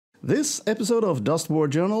This episode of Dust War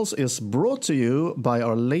Journals is brought to you by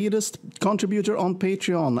our latest contributor on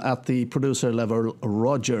Patreon at the producer level,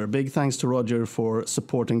 Roger. Big thanks to Roger for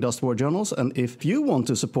supporting Dust War Journals. And if you want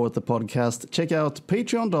to support the podcast, check out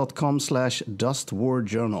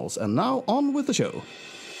patreon.com/dustwarjournals. And now on with the show.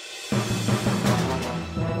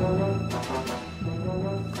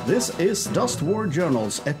 This is Dust War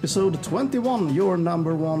Journals, episode 21, your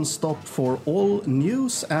number one stop for all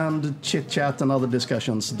news and chit-chat and other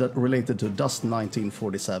discussions that related to Dust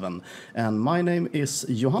 1947. And my name is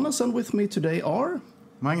Johannes, and with me today are...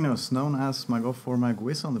 Magnus, known as Magoff or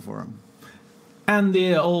Magwiz on the forum. And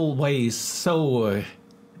the always so...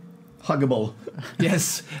 huggable.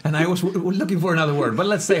 Yes, and I was looking for another word, but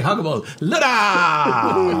let's say huggable.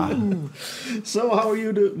 Luda! So how are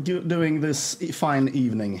you doing this fine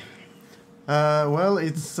evening? Well,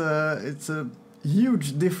 it's a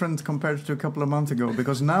huge difference compared to a couple of months ago,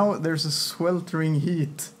 because now there's a sweltering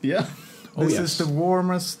heat. Yeah. This is the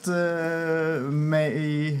warmest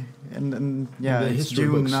May, and yeah, it's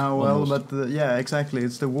June now. Well, but yeah, exactly,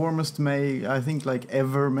 it's the warmest May I think like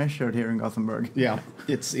ever measured here in Gothenburg. Yeah,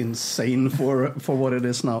 it's insane for what it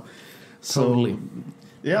is now. So, totally.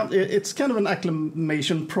 Yeah, it's kind of an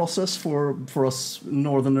acclimation process for us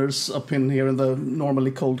northerners up in here in the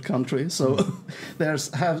normally cold country. So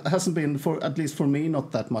hasn't been, for at least for me,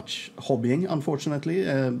 not that much hobbying, unfortunately.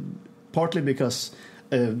 Partly because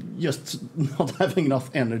just not having enough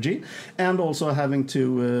energy, and also having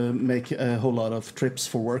to make a whole lot of trips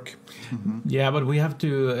for work. Mm-hmm. Yeah, but we have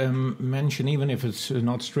to mention, even if it's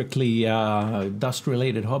not strictly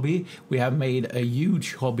dust-related hobby, we have made a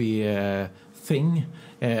huge hobby thing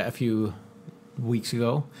a few weeks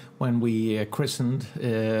ago when we christened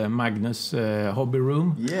Magnus' hobby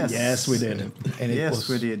room. Yes, we did. And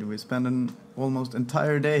we did. We spent an almost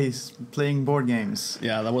entire day playing board games.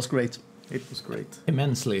 Yeah, that was great. It was great.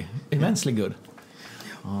 Immensely good.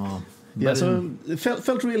 Yeah, so it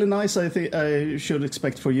felt really nice. I think I should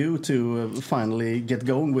expect for you to finally get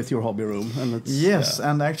going with your hobby room. And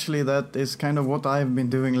and actually that is kind of what I've been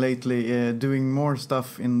doing lately, doing more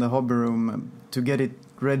stuff in the hobby room to get it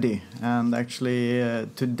ready. And actually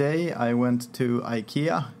today I went to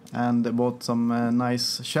IKEA and bought some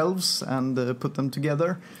nice shelves and put them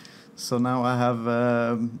together. So now I have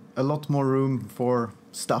a lot more room for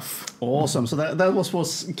stuff. Awesome. So that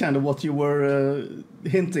was kind of what you were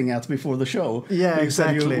hinting at before the show. Yeah, you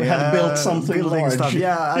exactly. You had built something large. Stuff.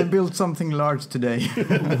 Yeah, I built something large today.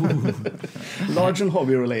 Large and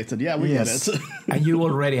hobby related. Yeah, we get it. And you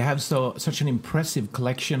already have such an impressive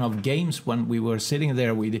collection of games. When we were sitting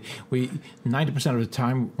there, we 90% of the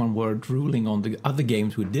time when we're drooling on the other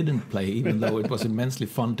games we didn't play, even though it was immensely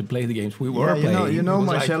fun to play the games we were playing. You know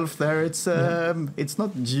my shelf there. It's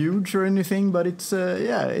not huge or anything, but it's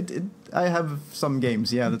I have some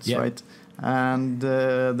games. Yeah, that's right. And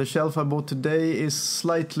the shelf I bought today is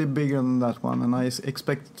slightly bigger than that one, and I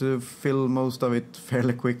expect to fill most of it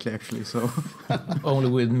fairly quickly, actually. So only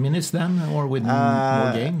with minis then, or with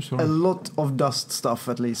more games? Or? A lot of dust stuff,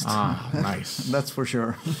 at least. Ah, nice. That's for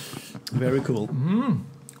sure. Very cool. Mm.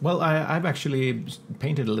 Well, I've actually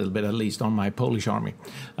painted a little bit, at least, on my Polish army.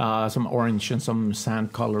 Some orange and some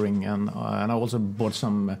sand coloring, and I also bought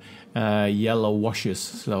some yellow washes,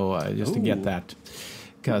 so just to get that.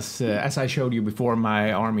 Because as I showed you before,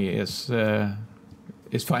 my army is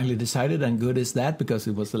finally decided, and good is that, because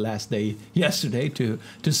it was the last day yesterday to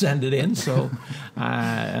send it in. So,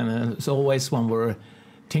 and as always, when we're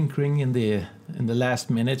tinkering in the last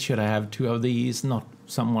minute, should I have two of these, not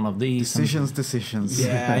one of these? Decisions.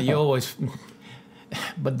 Yeah, you always.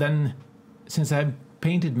 But then, since I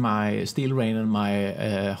painted my Steel Rain and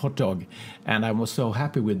my Hot Dog, and I was so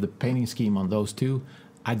happy with the painting scheme on those two,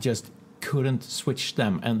 I just couldn't switch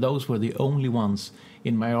them, and those were the only ones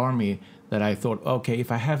in my army that I thought, okay,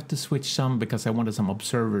 if I have to switch some, because I wanted some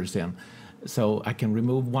observers in, so I can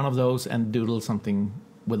remove one of those and doodle something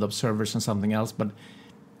with observers and something else. But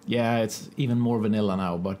yeah, it's even more vanilla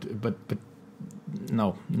now, but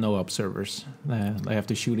no observers. I have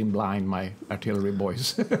to shoot in blind, my artillery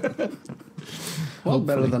boys. Well,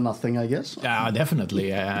 better than nothing, I guess. Yeah,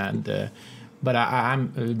 definitely. And but I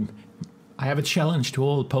have a challenge to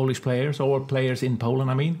all Polish players, or players in Poland,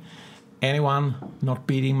 I mean. Anyone not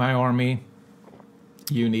beating my army,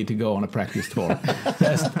 you need to go on a practice tour.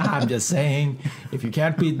 I'm just saying, if you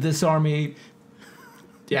can't beat this army,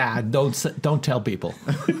 don't tell people.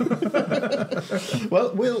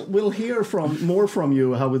 Well, we'll hear more from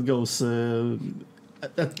you how it goes at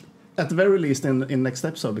the very least in next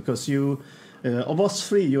episode, because you... of us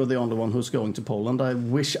three, you're the only one who's going to Poland. I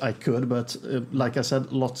wish I could, but like I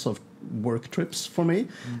said, lots of work trips for me,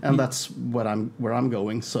 and that's where I'm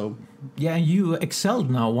going. So. Yeah, you excelled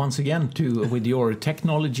now once again with your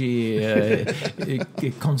technology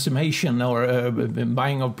consummation or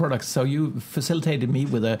buying of products. So you facilitated me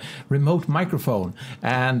with a remote microphone,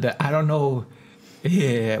 and I don't know.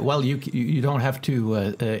 Well, you don't have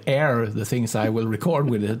to air the things I will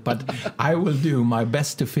record with it, but I will do my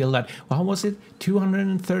best to fill that. How was it?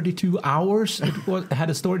 232 hours it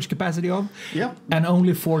had a storage capacity of? Yeah. And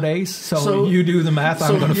only 4 days? So you do the math,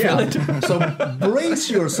 I'm going to fill it. So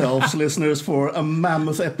brace yourselves, listeners, for a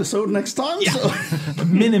mammoth episode next time. Yeah. So. A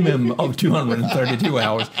minimum of 232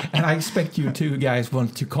 hours. And I expect you two guys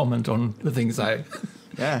want to comment on the things I...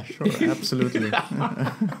 Yeah, sure, absolutely.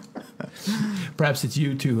 Perhaps it's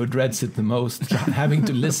you two who dreads it the most, having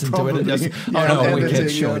to listen to it and just, we editing,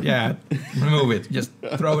 can't show it. Yeah, remove it. Just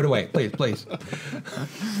throw it away, please.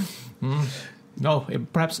 No,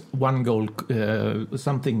 perhaps one gold,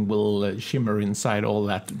 something will shimmer inside all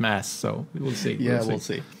that mass. So we'll see. Yeah, we'll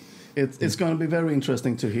see. It's going to be very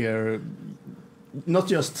interesting to hear. Not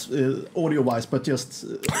just audio-wise, but just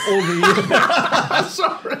all the...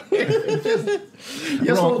 Sorry.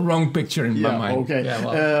 Wrong picture in my mind. Okay. Yeah,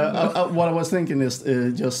 well. What I was thinking is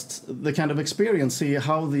just the kind of experience, see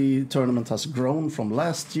how the tournament has grown from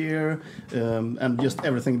last year, and just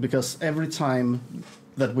everything, because every time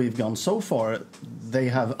that we've gone so far, they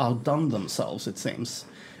have outdone themselves, it seems.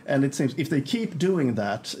 And it seems if they keep doing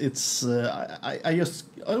that, it's I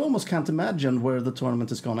almost can't imagine where the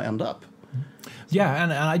tournament is going to end up. Yeah,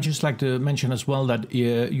 and I just like to mention as well that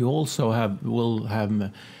you also will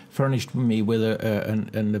have furnished me with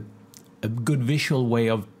a good visual way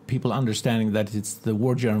of people understanding that it's the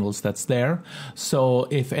war journals that's there. So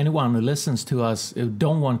if anyone who listens to us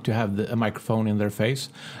don't want to have a microphone in their face,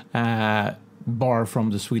 bar from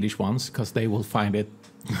the Swedish ones, because they will find it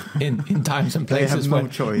in times and places. They have no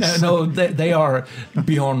choice. No, they are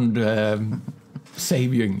beyond...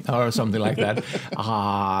 saving or something like that,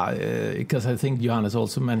 because I think Johannes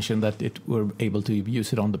also mentioned that we're able to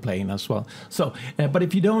use it on the plane as well. So, but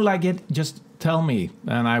if you don't like it, just tell me,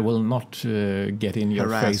 and I will not get in your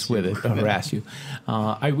face with it or harass you.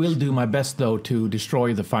 I will do my best, though, to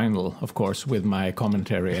destroy the final, of course, with my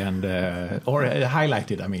commentary and or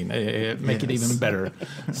highlight it. I mean, make it even better.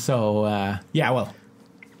 So, well,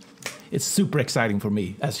 it's super exciting for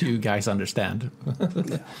me, as you guys understand.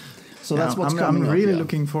 So that's what's I'm coming up. really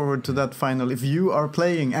looking forward to that final. If you are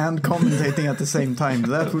playing and commentating at the same time,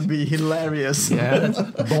 that would be hilarious. Yeah, that's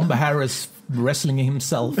Bomba Harris wrestling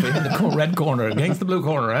himself in the red corner against the blue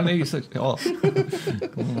corner, and he's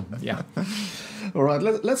yeah. All right,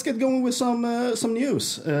 let's get going with some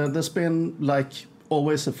news. There's been, like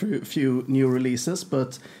always, a few new releases,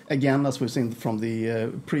 but again, as we've seen from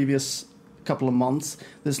the previous couple of months,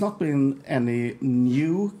 there's not been any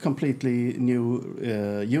completely new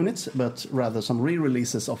units, but rather some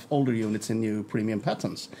re-releases of older units in new premium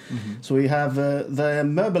patterns. Mm-hmm. So we have the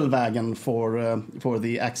Möbelwagen for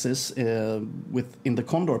the Axis in the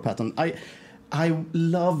Condor pattern. I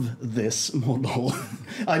love this model.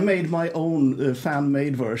 I made my own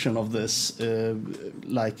fan-made version of this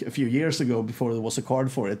like a few years ago before there was a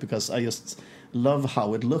card for it, because I just love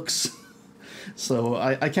how it looks. So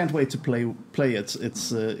I can't wait to play it.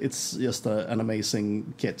 It's just an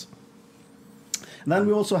amazing kit. And then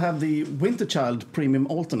we also have the Winterchild Premium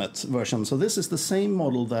Alternate version. So this is the same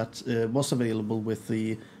model that was available with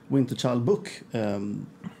the Winterchild book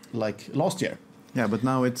like last year. Yeah, but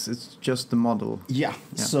now it's just the model. Yeah.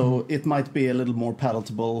 So it might be a little more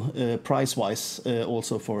palatable price-wise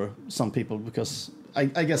also for some people, because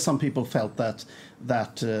I guess some people felt that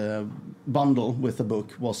bundle with the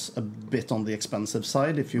book was a bit on the expensive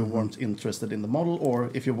side if you weren't interested in the model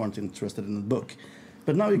or if you weren't interested in the book.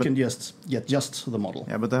 But now you can just get just the model.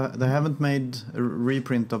 Yeah, but they haven't made a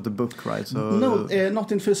reprint of the book, right? So no,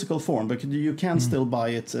 not in physical form, but you can still buy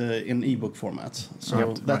it in ebook format.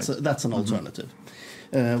 So that's an alternative.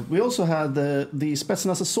 We also had the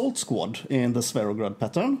Spetsnaz Assault Squad in the Sverograd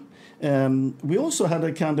pattern. We also had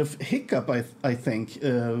a kind of hiccup, I think.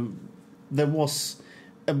 There was,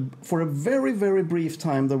 for a very, very brief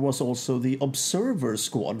time, there was also the Observer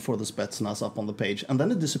Squad for the Spetsnaz up on the page, and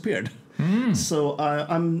then it disappeared. So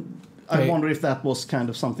I wonder if that was kind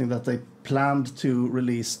of something that they planned to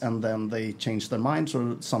release and then they changed their minds,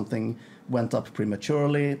 or something went up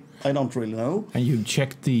prematurely. I don't really know. And you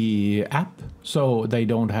checked the app, so they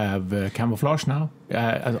don't have camouflage now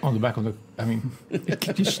on the back of the... I mean, it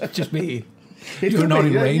could just be... You're not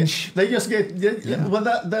in range. They just get... Well,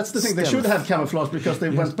 that's the thing. They should have camouflage because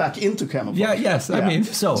they went back into camouflage. I mean,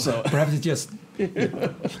 so perhaps it's just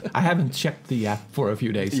I haven't checked the app for a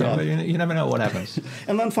few days, so you never know what happens.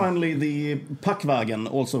 And then finally, the Packwagon,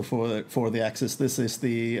 also for the Axis. This is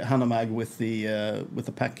the Hanomag with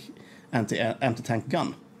the Pack anti-tank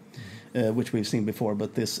gun, which we've seen before,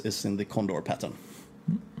 but this is in the Condor pattern.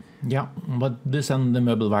 Yeah, but this and the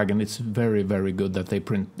Möbelwagen, it's very, very good that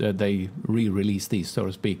they re-release these, so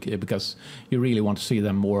to speak, because you really want to see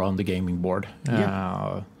them more on the gaming board.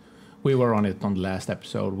 We were on it on the last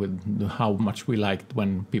episode with how much we liked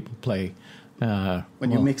when people play.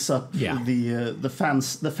 When you mix up the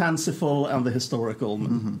fanciful and the historical,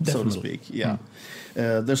 so to speak. Yeah.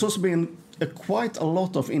 There's also been quite a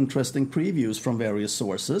lot of interesting previews from various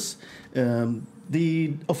sources.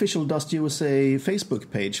 The official Dust USA Facebook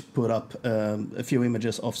page put up a few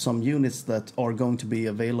images of some units that are going to be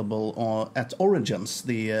available at Origins,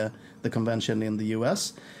 the convention in the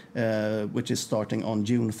US, which is starting on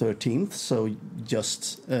June 13th, so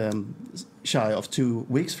just shy of 2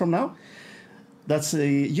 weeks from now. That's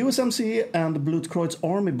the USMC and the Blutkreuz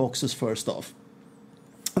Army boxes first off.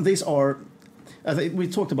 And these are, I think we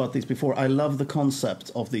talked about these before. I love the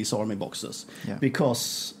concept of these army boxes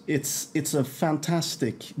because it's a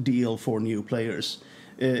fantastic deal for new players,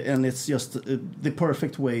 and it's just the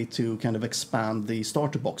perfect way to kind of expand the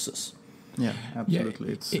starter boxes. Yeah,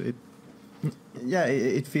 absolutely.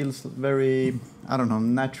 It feels very, I don't know,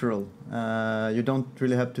 natural. You don't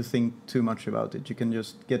really have to think too much about it. You can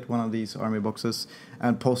just get one of these army boxes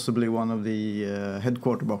and possibly one of the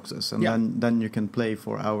headquarter boxes, and then you can play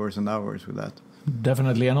for hours and hours with that.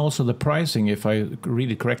 Definitely, and also the pricing, if I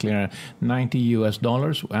read it correctly,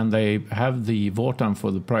 $90, and they have the Wotan for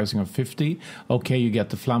the pricing of $50. Okay, you get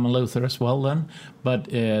the Flammenluther as well then, but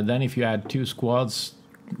then if you add 2 squads,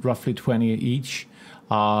 roughly 20 each,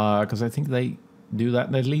 because I think they do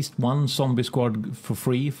that, at least one zombie squad for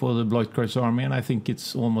free for the Blutkreuz Army, and I think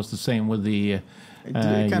it's almost the same with the it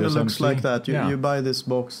kind of looks like that. You buy this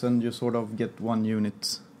box and you sort of get one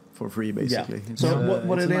unit for free, basically. Yeah. So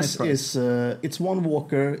what it is it's one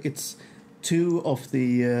walker, it's 2 of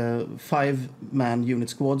the 5-man unit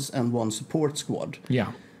squads and 1 support squad.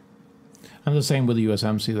 Yeah. And the same with the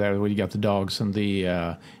USMC there, where you got the dogs and the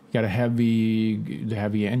you got the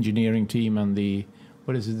heavy engineering team and the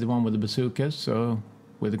the one with the bazookas? So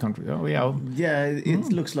with the country,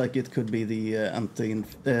 it looks like it could be the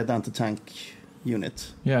anti-tank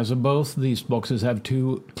unit. Yeah, so both these boxes have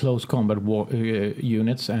 2 close combat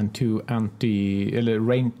units and 2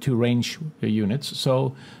 range units.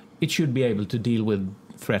 So it should be able to deal with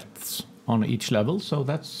threats on each level. So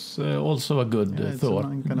that's also a good thought.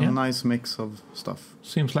 It's a nice mix of stuff.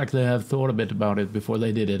 Seems like they have thought a bit about it before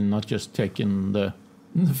they did it, and not just taken the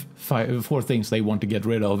 4 things they want to get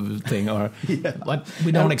rid of thing, but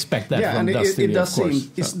we don't expect that from Dusty, it does of course.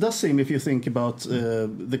 It does seem, if you think about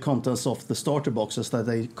the contents of the starter boxes, that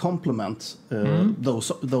they complement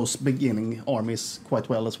those beginning armies quite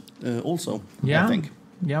well as also. I think.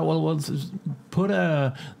 Yeah, well, put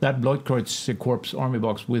that Blutkreuz Corps army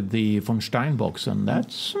box with the von Stein box, and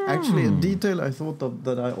that's actually a detail I thought of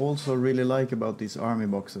that I also really like about these army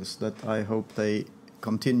boxes that I hope they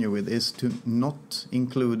continue with is to not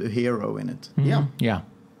include a hero in it. Yeah,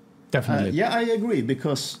 definitely. I agree,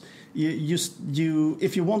 because you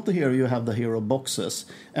if you want the hero, you have the hero boxes,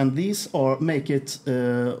 and these make it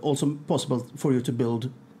also possible for you to build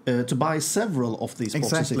to buy several of these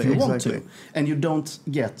boxes if you want to, and you don't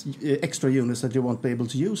get extra units that you won't be able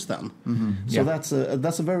to use then. So that's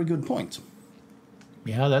a very good point.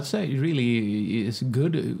 Yeah, that's really is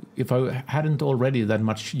good. If I hadn't already that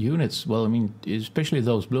much units, well, I mean, especially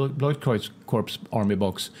those Blutkreuz Corps army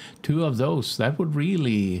box, 2 of those, that would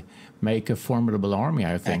really make a formidable army,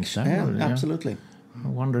 I think. Absolutely. I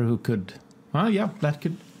wonder who could... that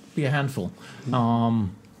could be a handful.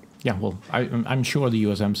 I'm sure the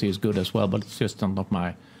USMC is good as well, but it's just not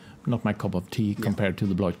my cup of tea compared to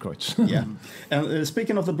the Blutkreuz. And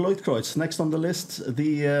speaking of the Blutkreuz, next on the list,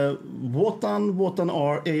 the Wotan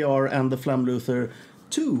AR, and the Flammenluther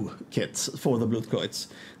 2 kits for the Blutkreuz.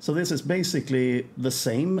 So this is basically the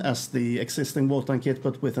same as the existing Wotan kit,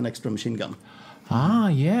 but with an extra machine gun.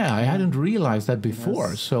 I hadn't realized that before.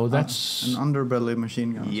 Yes. So that's an underbelly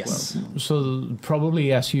machine gun. Yes. As well. So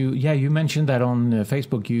probably, as you mentioned that on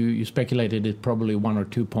Facebook, you speculated it probably 1 or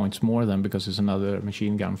 2 points more than, because it's another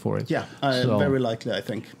machine gun for it. Yeah, very likely, I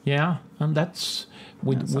think. Yeah, and that's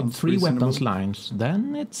with 3 weapons lines.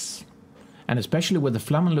 Then it's. And especially with the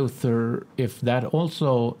Flammenluther, if that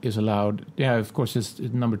also is allowed, of course, it's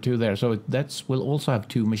number 2 there. So that will also have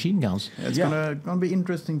 2 machine guns. It's gonna be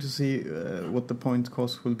interesting to see what the point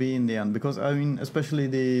cost will be in the end, because I mean, especially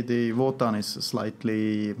the Wotan is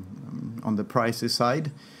slightly on the pricey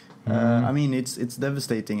side. I mean, it's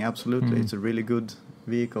devastating. Absolutely, it's a really good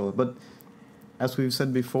vehicle. But as we've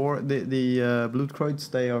said before, the Blutkreuz,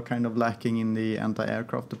 they are kind of lacking in the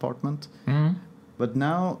anti-aircraft department. But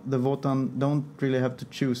now the Wotan don't really have to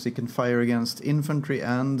choose. They can fire against infantry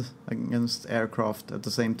and against aircraft at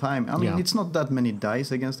the same time. I mean, it's not that many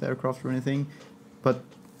dice against aircraft or anything, but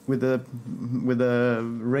with a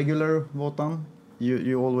regular Wotan,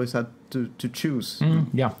 you always had to choose.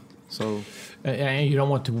 Yeah. So and you don't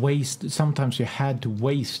want to waste. Sometimes you had to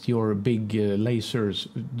waste your big lasers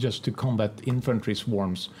just to combat infantry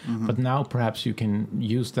swarms. But now perhaps you can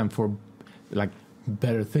use them for like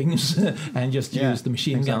better things and just use the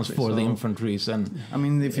machine guns for the infantries. And I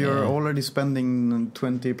mean, if you're already spending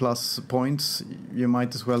 20 plus points, you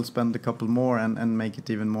might as well spend a couple more and make it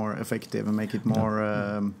even more effective and make it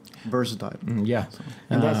more versatile.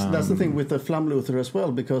 And that's the thing with the Flammluther as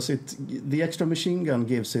well, because the extra machine gun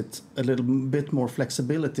gives it a little bit more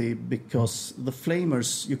flexibility, because the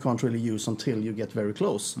flamers you can't really use until you get very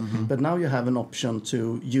close. But now you have an option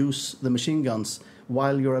to use the machine guns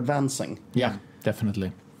while you're advancing.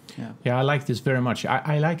 Definitely. Yeah, I like this very much.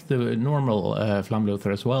 I like the normal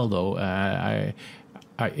Flammluther as well, though. I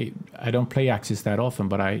don't play Axis that often,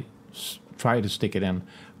 but I try to stick it in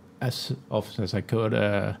as often as I could.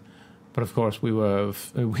 But of course, we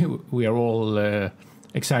are all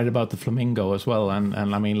excited about the Flamingo as well,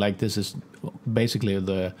 and I mean, like, this is basically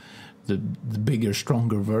the bigger,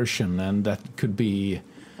 stronger version, and that could be.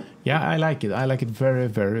 Yeah, I like it. I like it very,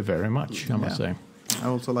 very, very much. I must say. I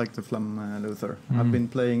also like the Flammluther. I've been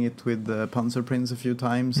playing it with the Panzer Prince a few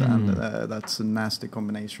times, and that's a nasty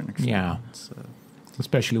combination. Actually. Yeah,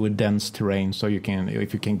 especially with dense terrain, so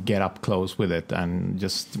if you can get up close with it and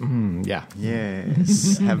just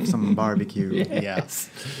yes, have some barbecue. Yes.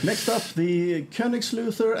 Next up, the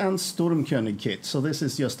Königsluther and Sturmkönig kit. So this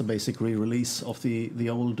is just a basic re-release of the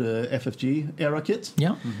old FFG era kit.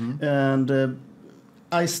 Yeah, and.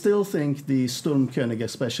 I still think the Sturmkönig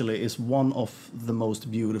especially is one of the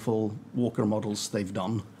most beautiful Walker models they've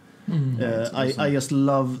done. I just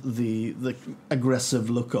love the aggressive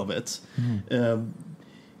look of it.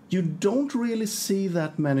 You don't really see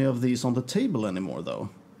that many of these on the table anymore, though.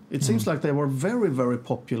 It seems like they were very, very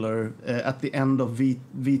popular at the end of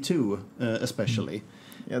V2 especially.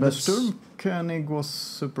 Yeah, the Sturmkönig was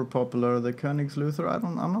super popular. The Königsluther,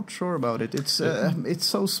 I'm not sure about it. It's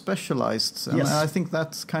so specialized, and I think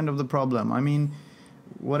that's kind of the problem. I mean,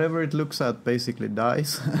 whatever it looks at basically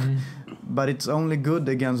dies, but it's only good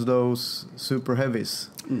against those super heavies.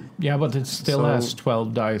 Yeah, but it still has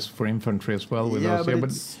 12 dice for infantry as well with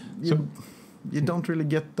those. But you don't really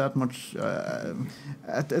get that much.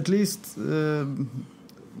 At least.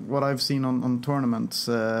 What I've seen on tournaments,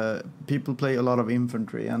 people play a lot of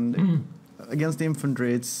infantry, and against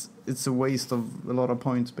infantry, it's a waste of a lot of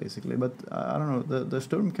points, basically. But I don't know, the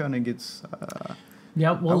Sturmkönig,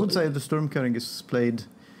 I would say the Sturmkönig is played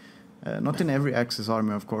not in every Axis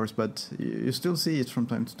army, of course, but you still see it from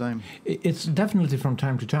time to time. It's definitely from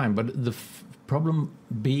time to time, but the problem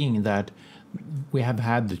being that we have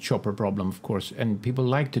had the chopper problem, of course, and people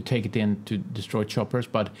like to take it in to destroy choppers,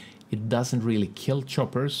 but it doesn't really kill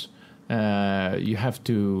choppers. You have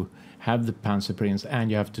to have the Panzer Prince and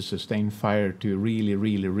you have to sustain fire to really,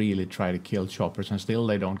 really, really try to kill choppers, and still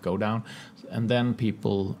they don't go down. And then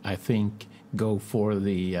people, I think, go for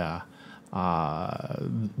the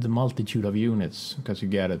multitude of units, because you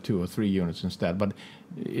get 2 or 3 units instead. But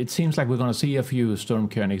it seems like we're going to see a few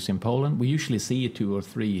Sturmkönigs in Poland. We usually see 2 or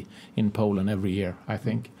 3 in Poland every year, I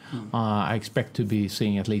think. I expect to be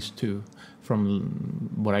seeing at least 2 from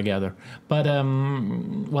what I gather. But,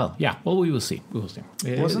 we will see. We will see.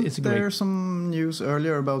 Wasn't there some news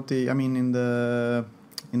earlier about in the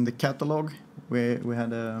catalog? We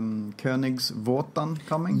had Königs Wotan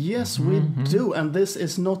coming. Yes, we do, and this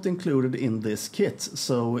is not included in this kit,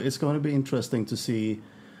 so it's going to be interesting to see.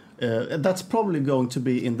 That's probably going to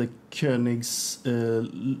be in the Königs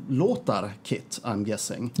Lothar kit, I'm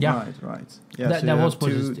guessing. Yeah, right. Yeah, that was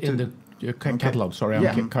put in the catalog. Sorry,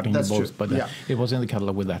 I'm cutting you both, but it was in the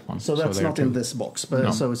catalog with that one. So that's not in this box,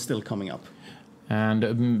 but so it's still coming up.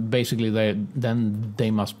 And basically,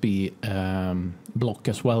 they must be block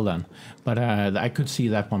as well then. But I could see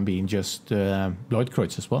that one being just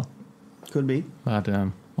Blutkreuz as well. Could be. But,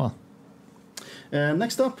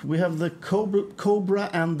 next up, we have the Cobra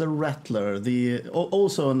and the Rattler,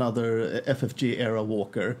 also another FFG-era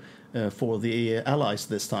walker for the Allies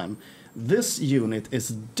this time. This unit is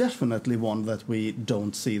definitely one that we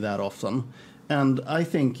don't see that often. And I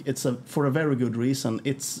think it's for a very good reason.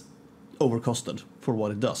 It's overcosted for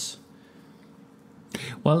what it does.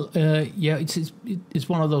 Well, it's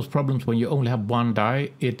one of those problems when you only have one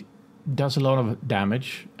die. does a lot of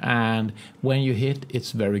damage, and when you hit,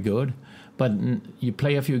 it's very good. But you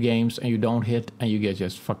play a few games and you don't hit, and you get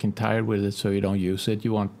just fucking tired with it, so you don't use it.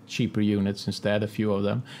 You want cheaper units instead, a few of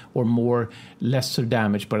them, or more lesser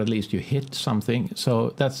damage, but at least you hit something.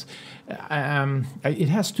 So that's it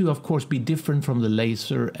has to, of course, be different from the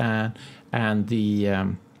laser and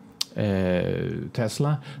the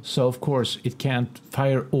Tesla. So of course it can't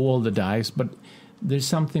fire all the dice, but there's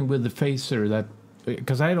something with the phaser that,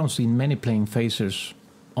 because I don't see many playing phasers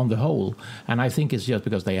on the whole, and I think it's just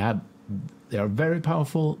because they are very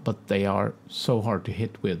powerful, but they are so hard to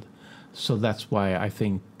hit with. So that's why I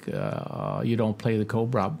think you don't play the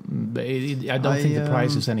Cobra. I don't think the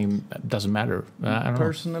price doesn't matter. I don't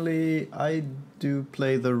personally know. I do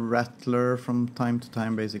play the Rattler from time to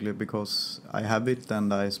time, basically because I have it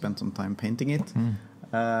and I spent some time painting it.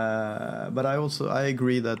 But I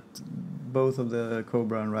agree that both of the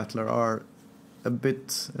Cobra and Rattler are a bit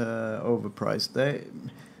overpriced.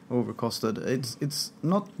 Overcosted. It's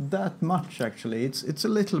not that much actually. It's a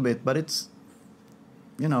little bit, but it's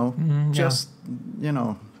just.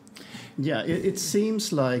 Yeah, it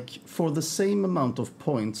seems like for the same amount of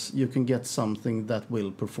points you can get something that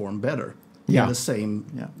will perform better in the same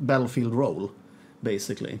battlefield role,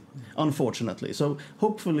 basically. Unfortunately, so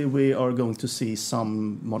hopefully we are going to see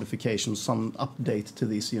some modifications, some update to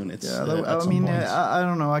these units. I mean, I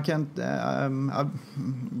don't know. I can't.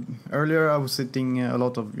 Earlier, I was sitting a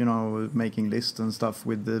lot of making lists and stuff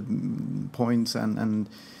with the points and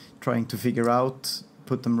trying to figure out,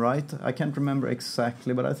 put them right. I can't remember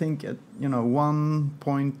exactly, but I think 1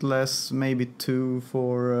 point less, maybe 2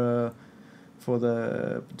 for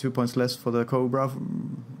the 2 points less for the Cobra.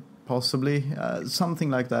 Possibly something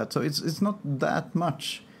like that. So it's not that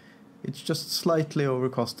much. It's just slightly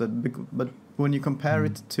overcosted. But when you compare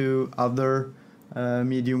it to other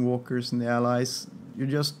medium walkers in the Allies, you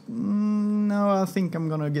just no. I think I'm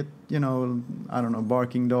gonna get I don't know,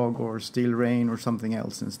 Barking Dog or Steel Rain or something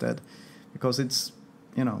else instead, because it's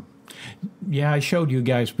Yeah, I showed you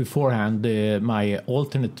guys beforehand my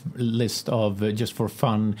alternate list of just for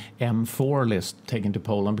fun M4 list taken to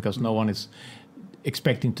Poland, because no one is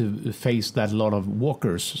expecting to face that lot of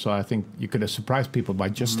walkers, so I think you could have surprised people by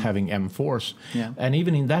just having M4s. And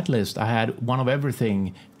even in that list I had one of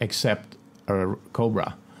everything except a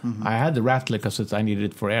Cobra. I had the Rattler because I needed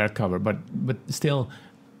it for air cover, but still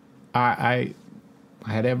I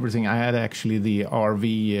had everything. I had actually the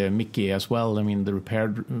RV Mickey as well, I mean the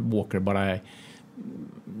repaired walker, but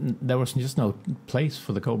there was just no place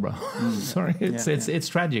for the Cobra. Sorry, it's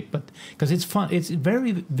tragic, but because it's fun, it's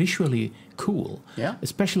very visually cool.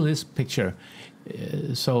 Especially this picture.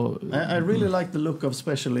 So I really like the look of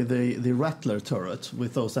especially the Rattler turret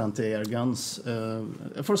with those anti-air guns.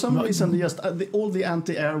 For some reason, just all the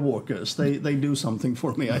anti-air walkers they do something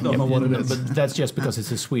for me. I don't know what it is, but that's just because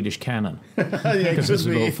it's a Swedish cannon. Because it's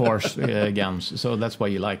low force guns, so that's why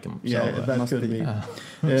you like them. Yeah, that could be.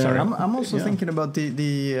 Sorry, I'm also thinking about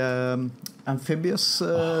the amphibious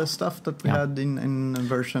stuff that we had in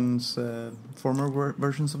versions, former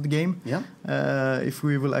versions of the game. If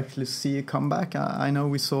we will actually see a comeback, I know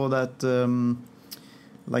we saw that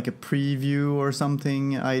like a preview or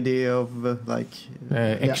something idea of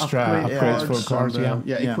extra upgrades for cars.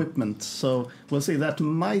 Equipment. So we'll see. That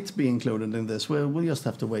might be included in this. We'll just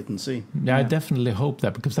have to wait and see. I definitely hope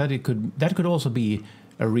that, because that could also be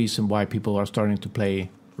a reason why people are starting to play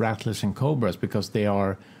Rattlers and Cobras, because they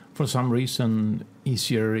are for some reason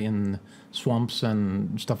easier in swamps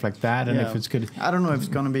and stuff like that. And if it's good, I don't know if it's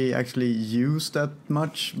going to be actually used that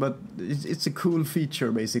much, but it's a cool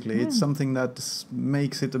feature basically. It's something that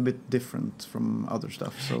makes it a bit different from other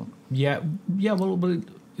stuff. So well,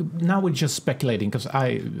 now we're just speculating, because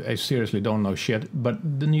I seriously don't know shit.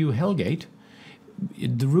 But the new Hellgate,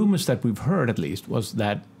 the rumors that we've heard at least was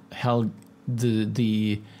that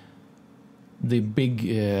the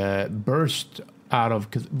big burst out of,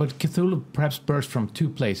 but Cthulhu perhaps burst from two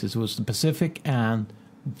places. It was the Pacific and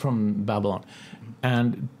from Babylon,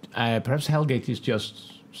 and perhaps Hellgate is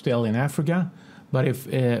just still in Africa. But if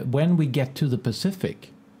when we get to the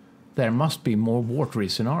Pacific, there must be more watery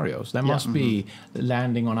scenarios. There must be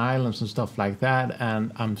landing on islands and stuff like that.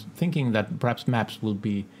 And I'm thinking that perhaps maps will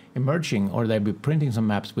be emerging, or they'll be printing some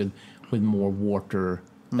maps with more water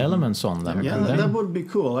elements on them. Yeah, that would be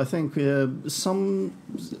cool. I think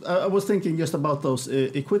I was thinking just about those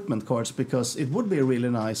equipment cards, because it would be really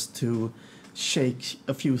nice to shake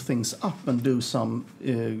a few things up and do some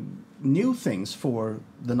new things for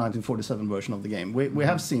the 1947 version of the game. We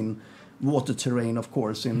have seen water terrain, of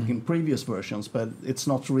course, in previous versions, but it's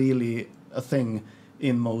not really a thing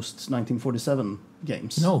in most 1947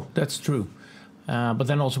 games. No, that's true. But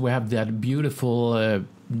then also we have that beautiful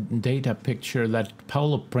data picture that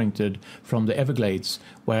Paolo printed from the Everglades,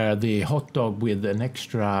 where the hot dog with an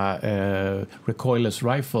extra recoilless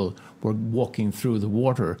rifle were walking through the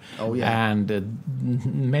water. Oh, yeah. And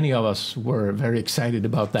many of us were very excited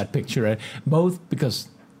about that picture, both because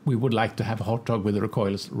we would like to have a hot dog with a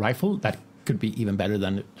recoilless rifle. That could be even better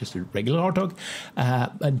than just a regular hot dog.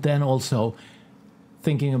 And then also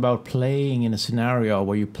thinking about playing in a scenario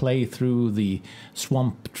where you play through the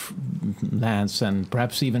swamp lands and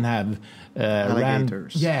perhaps even have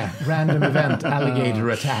alligators. Random event alligator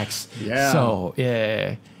attacks. Yeah. So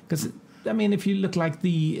because I mean, if you look at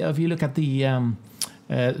the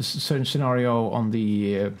certain scenario on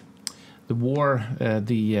the war,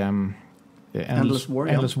 Endless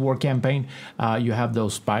War campaign, you have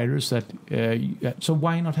those spiders that. So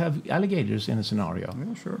why not have alligators in a scenario?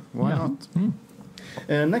 Yeah, sure. Why not?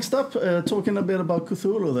 Next up, talking a bit about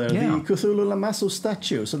Cthulhu there, Yeah. the Cthulhu Lamassu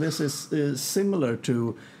statue. So this is similar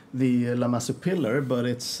to the Lamassu pillar, but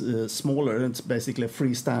it's smaller. It's basically a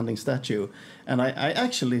freestanding statue. And I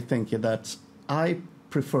actually think that I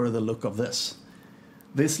prefer the look of this.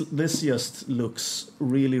 This just looks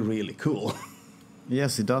really, really cool.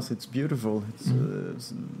 Yes, it does. It's beautiful.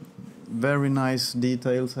 It's very nice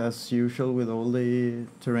details as usual with all the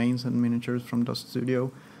terrains and miniatures from Dust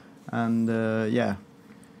Studio. And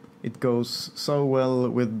it goes so well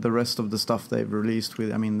with the rest of the stuff they've released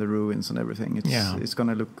with, I mean, the ruins and everything. It's going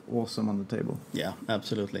to look awesome on the table. Yeah,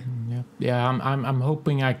 absolutely. Yeah. I'm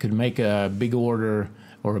hoping I could make a big order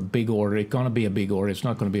or a big order. It's going to be a big order. It's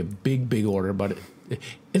not going to be a big order, but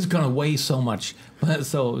it's going to weigh so much.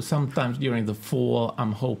 So sometimes during the fall,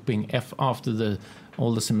 I'm hoping after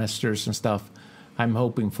all the semesters and stuff, I'm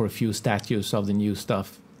hoping for a few statues of the new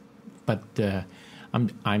stuff. But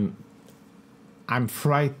I'm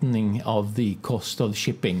frightening of the cost of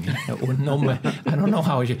shipping. I don't know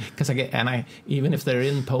how because even if they're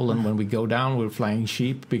in Poland, when we go down, we're flying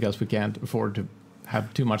cheap because we can't afford to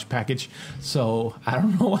have too much package. So I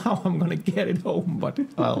don't know how I'm going to get it home. But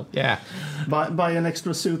well, yeah, buy an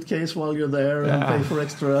extra suitcase while you're there and pay for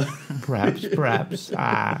extra. perhaps.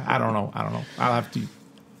 I don't know. I'll have to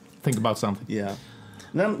think about something. Yeah.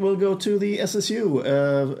 Then we'll go to the SSU,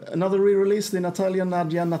 another re-release, the Natalia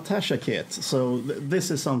Nadia Natasha kit. So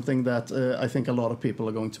this is something that I think a lot of people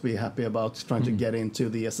are going to be happy about trying to get into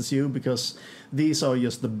the SSU, because these are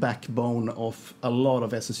just the backbone of a lot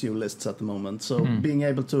of SSU lists at the moment. So being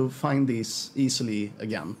able to find these easily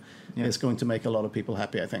again is going to make a lot of people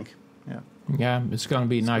happy, I think. Yeah, it's going to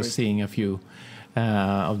be nice great. seeing a few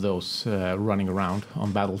of those running around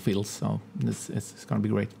on battlefields. So it's going to be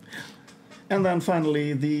great. And then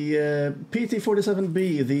finally, the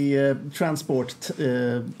PT-47B, the transport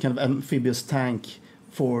kind of amphibious tank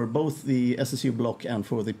for both the SSU block and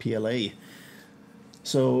for the PLA.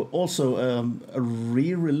 So also a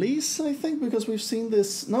re-release, I think, because we've seen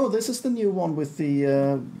this. No, this is the new one with the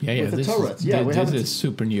turret. This is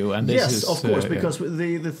super new, and this is of course, because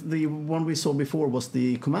the one we saw before was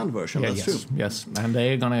the command version. That's true. Yes, and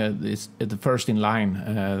they're gonna. It's the first in line.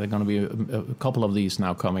 They're gonna be a couple of these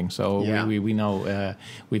now coming. So we know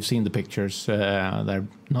we've seen the pictures.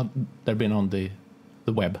 They've been on the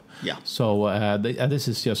web. Yeah. So this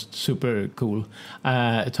is just super cool.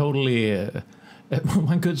 Totally.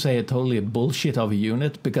 One could say a totally bullshit of a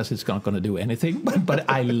unit because it's not going to do anything, but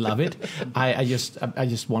I love it. I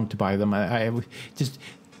just want to buy them. I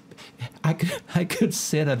could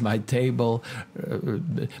sit at my table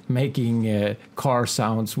making car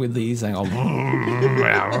sounds with these and go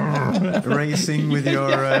racing with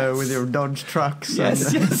your Dodge trucks.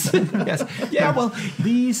 Yes. Yeah. Well,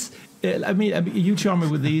 these. I mean, you charm me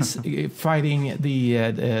with these fighting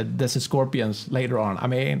the Desert Scorpions later on. I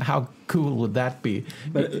mean, how cool would that be?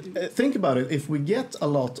 But think about it. If we get a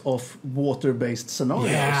lot of water-based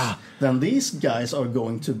scenarios, then these guys are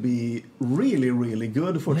going to be really, really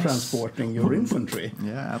good for transporting your infantry.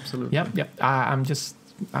 Yeah, absolutely. Yep.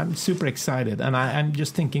 I'm super excited, and I'm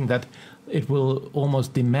just thinking that it will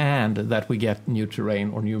almost demand that we get new terrain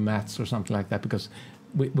or new mats or something like that, because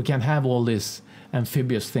we can't have all this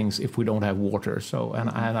amphibious things if we don't have water. So and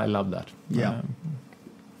I love that.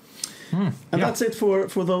 That's it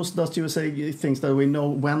for those Dust USA things that we know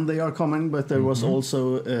when they are coming, but there was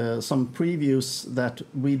also some previews that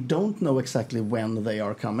we don't know exactly when they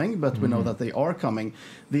are coming, but we know that they are coming.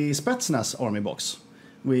 The Spetsnaz army box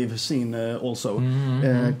we've seen also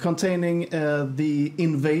containing the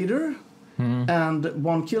Invader and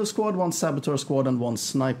one kill squad, one saboteur squad, and one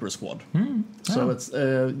sniper squad. So it's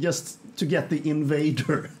just to get the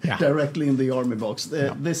Invader directly in the army box.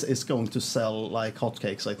 This is going to sell like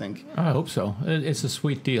hotcakes, I think. I hope so. It's a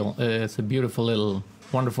sweet deal. It's a beautiful little,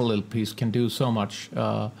 wonderful little piece. Can do so much.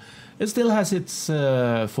 It still has its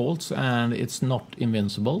faults, and it's not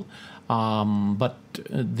invincible. But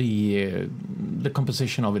the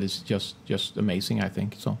composition of it is just amazing, I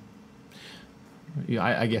think. So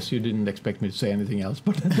I guess you didn't expect me to say anything else,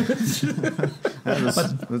 but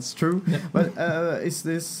that's true. Yeah. But is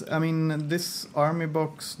this? I mean, this army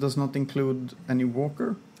box does not include any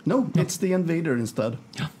walker. No, it's the Invader instead.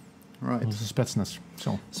 Yeah. Right. It's a Spetsnaz.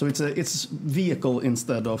 So it's vehicle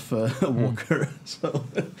instead of a walker. So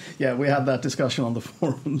yeah, we had that discussion on the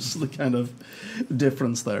forums, the kind of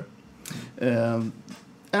difference there.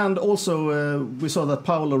 And also, we saw that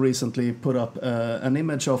Paolo recently put up an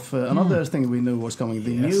image of another thing we knew was coming,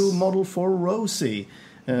 the new model for Rosie,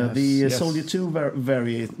 the Soldier 2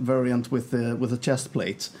 variant with the chest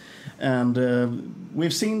plate. And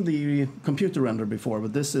we've seen the computer render before,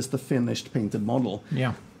 but this is the finished painted model.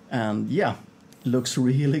 Yeah. And yeah, looks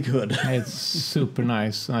really good. It's super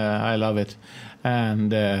nice. I love it.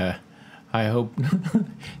 And I hope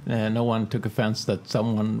no one took offense that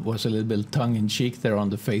someone was a little bit tongue-in-cheek there on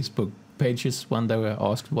the Facebook pages when they were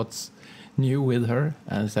asked what's new with her.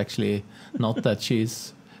 And it's actually not that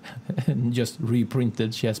she's just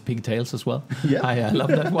reprinted. She has pigtails as well. Yeah. I love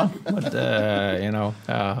that one. But,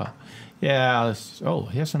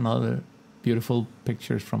 here's another beautiful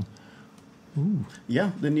pictures from... Ooh.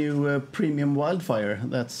 Yeah, the new premium Wildfire.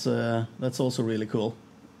 That's also really cool.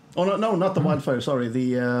 Oh no, not the Wildfire. Sorry,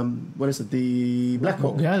 the what is it? The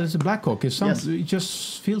Blackhawk. Yeah, it's a Blackhawk. It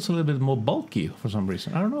just feels a little bit more bulky for some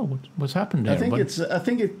reason. I don't know what's happened there. I think it's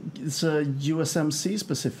a USMC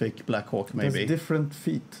specific Blackhawk, maybe. There's different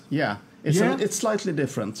feet. Yeah. It's slightly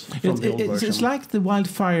different from the old version. It's like the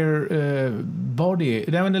Wildfire body.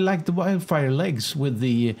 I mean, like the Wildfire legs with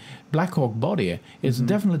the Blackhawk body. It's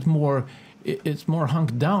definitely more. It's more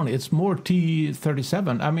hunked down. It's more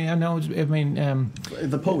T-37. I mean, I know.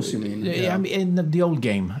 The pose, you mean? Yeah. I mean, in the old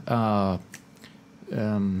game, the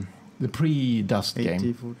pre-Dust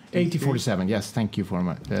game, AT-47. Yes, thank you for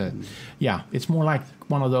that. Yeah, it's more like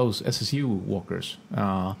one of those SSU walkers.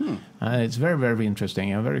 It's very, very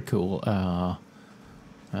interesting and very cool.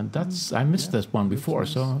 And I missed this one before,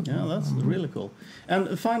 nice. So yeah, that's really cool.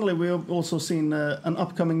 And finally, we have also seen an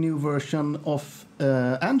upcoming new version of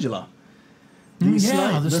Angela. The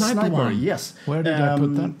sniper one. Yes. Where did I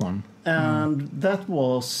put that one? And that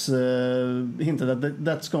was hinted that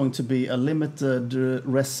that's going to be a limited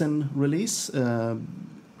resin release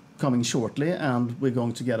coming shortly, and we're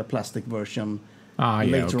going to get a plastic version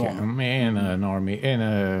later on. In an army, in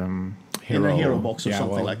a hero box or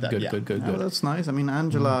something like that. Good. That's nice. I mean,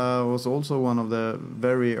 Angela was also one of the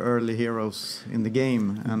very early heroes in the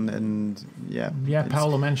game, and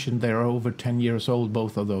Paolo mentioned they're over 10 years old,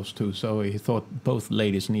 both of those two. So he thought both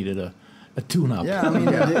ladies needed a tune-up. Yeah, I mean,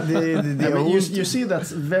 you see that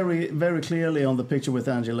very, very clearly on the picture with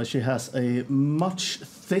Angela. She has a much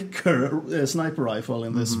thicker sniper rifle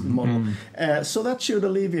in this model. So that should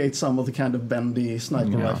alleviate some of the kind of bendy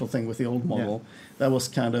sniper rifle thing with the old model. Yeah. That was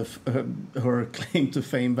kind of her claim to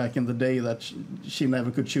fame back in the day, that she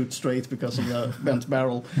never could shoot straight because of the bent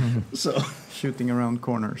barrel. So shooting around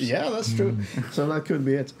corners. Yeah, that's true. So that could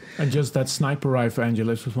be it. And just that sniper rifle,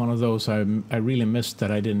 Angela, was one of those I really missed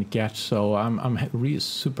that I didn't get. So I'm really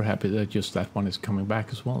super happy that just that one is coming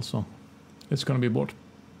back as well. So it's going to be bought.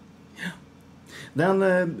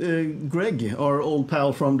 Then Greg, our old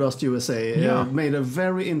pal from Dust USA, made a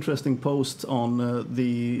very interesting post on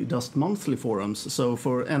the Dust Monthly forums. So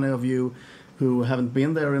for any of you who haven't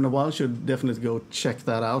been there in a while, should definitely go check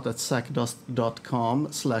that out at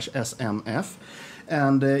sackdust.com/smf.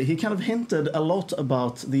 And he kind of hinted a lot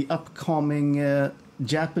about the upcoming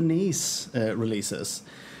Japanese releases.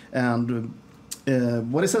 And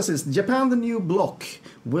what it says is, Japan the New Block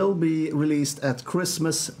will be released at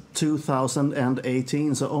Christmas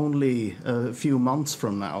 2018, so only a few months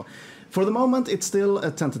from now. For the moment, it's still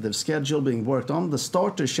a tentative schedule being worked on. The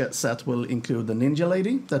starter set will include the Ninja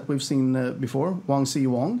Lady that we've seen before, Wang Si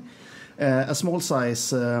Wong, a small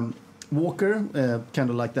size walker, kind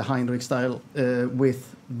of like the Heinrich style,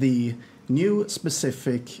 with the new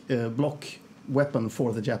specific block weapon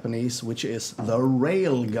for the Japanese, which is the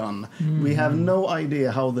railgun. We have no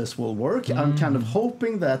idea how this will work. I'm kind of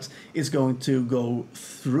hoping that it's going to go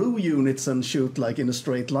through units and shoot like in a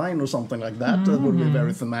straight line or something like that. That would be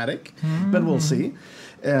very thematic, but we'll see.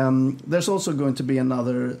 There's also going to be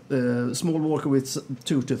another small walker with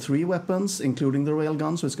 2 to 3 weapons, including the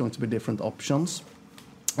railgun, so it's going to be different options.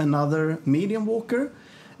 Another medium walker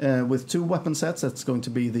with 2 weapon sets. That's going to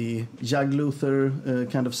be the Jagluther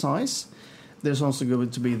kind of size. There's also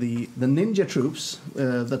going to be the ninja troops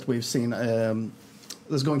that we've seen.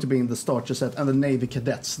 There's going to be in the starter set, and the Navy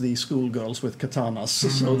cadets, the schoolgirls with katanas.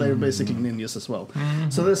 So they're basically ninjas as well.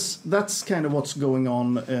 So that's kind of what's going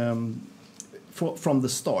on from the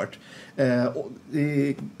start.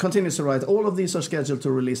 He continues to write, all of these are scheduled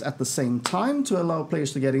to release at the same time to allow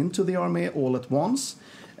players to get into the army all at once.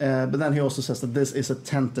 But then he also says that this is a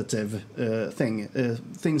tentative thing.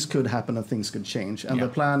 Things could happen and things could change. And the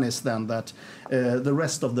plan is then that the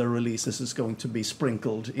rest of the releases is going to be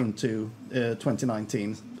sprinkled into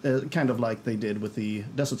 2019, kind of like they did with the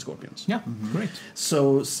Desert Scorpions. Yeah, great.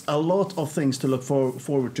 So a lot of things to look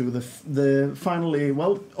forward to. The finally,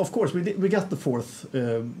 well, of course, we got the 4th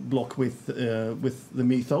block with the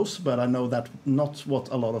Mythos, but I know that not what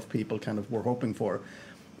a lot of people kind of were hoping for.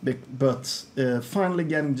 But finally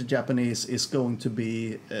getting the Japanese is going to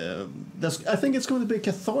be, I think it's going to be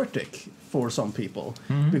cathartic for some people,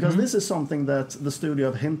 because this is something that the studio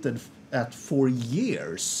have hinted at for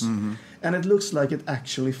years, and it looks like it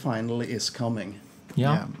actually finally is coming.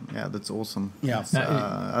 Yeah, that's awesome. Yeah,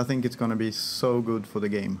 I think it's going to be so good for the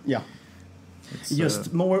game. Yeah, it's,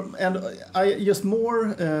 just more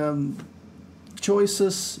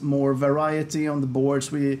choices, more variety on the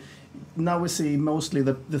boards. Now we see mostly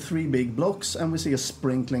the 3 big blocks, and we see a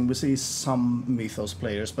sprinkling. We see some Mythos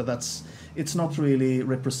players, but it's not really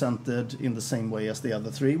represented in the same way as the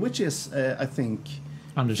other 3, which is, I think,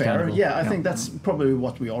 understandable. fair. Yeah, I think that's probably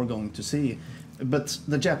what we are going to see. But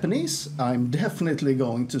the Japanese, I'm definitely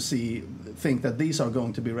going to think that these are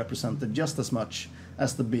going to be represented just as much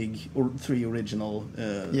as the big 3 original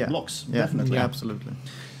blocks. Yeah, definitely, absolutely.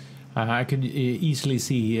 I could easily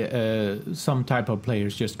see some type of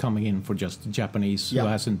players just coming in for just Japanese who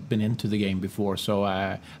hasn't been into the game before. So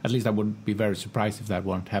at least I wouldn't be very surprised if that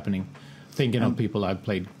weren't happening. Thinking of people I've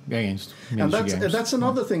played against. And that's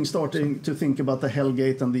another thing, starting to think about the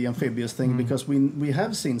Hellgate and the amphibious thing, because we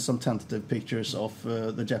have seen some tentative pictures of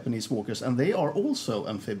the Japanese walkers, and they are also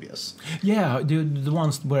amphibious. Yeah, the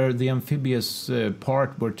ones where the amphibious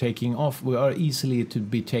part were taking off are easily to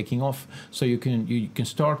be taking off. So you can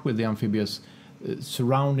start with the amphibious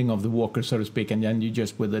surrounding of the walker, so to speak, and then you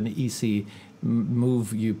just with an easy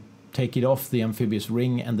move you take it off the amphibious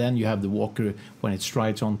ring, and then you have the walker when it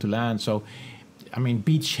strides onto land. So, I mean,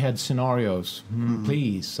 beachhead scenarios,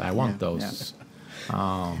 please, I want those.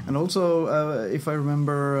 Yeah. And also, if I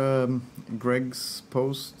remember Greg's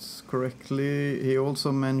posts correctly, he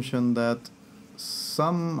also mentioned that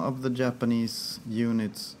some of the Japanese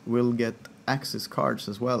units will get Axis cards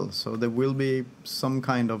as well. So there will be some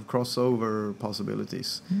kind of crossover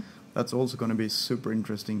possibilities. That's also going to be super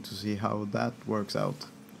interesting to see how that works out.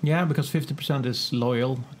 Yeah, because 50% is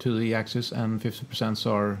loyal to the Axis and 50%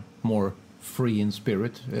 are more free in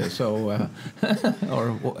spirit. And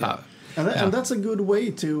that's a good way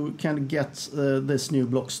to kind of get this new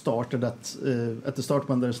block started at the start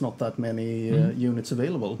when there's not that many units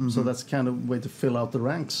available. So that's kind of a way to fill out the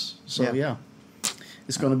ranks. So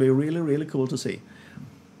it's going to be really, really cool to see.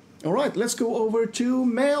 All right, let's go over to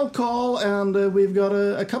mail call, and we've got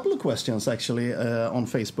a couple of questions actually on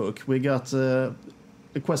Facebook. We got a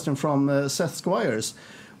question from Seth Squires.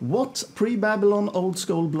 What pre-Babylon old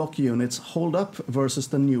school block units hold up versus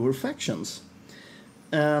the newer factions?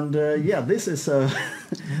 And this is a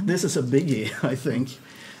biggie, I think.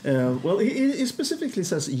 Well, he specifically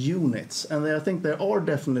says units, and I think there are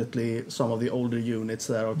definitely some of the older units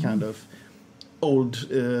that are kind of old,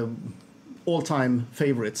 all-time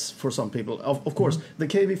favorites for some people. Of course, the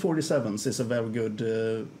KV-47s is a very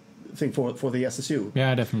good thing for the SSU.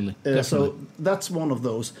 Yeah, definitely. So that's one of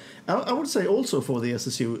those. I would say also for the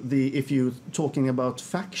SSU, if you're talking about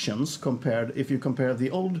factions, if you compare the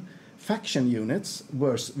old faction units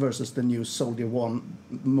versus the new Soldier 1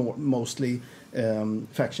 mostly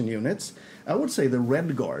faction units, I would say the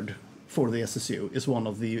Red Guard for the SSU is one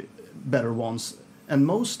of the better ones, and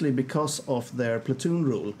mostly because of their platoon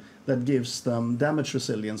rule that gives them damage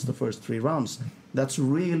resilience the first 3 rounds. That's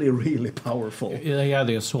really, really powerful. Yeah,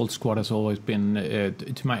 the assault squad has always been,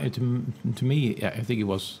 to me, I think it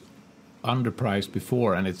was underpriced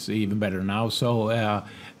before, and it's even better now. So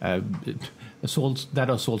assault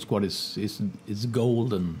squad is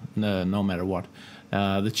golden, no matter what.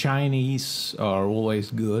 The Chinese are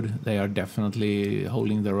always good. They are definitely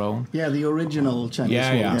holding their own. Yeah, the original Chinese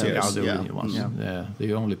volunteers. The original ones. Yeah.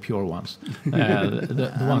 The only pure ones.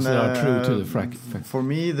 The ones that are true to the For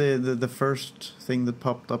me, the first thing that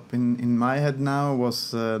popped up in my head now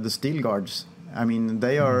was the Steel Guards. I mean,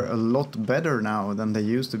 they are a lot better now than they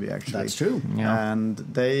used to be, actually. That's true. Yeah. And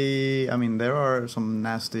there are some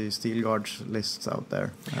nasty steel guards lists out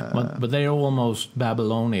there. But they're almost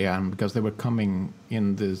Babylonian because they were coming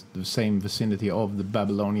in the same vicinity of the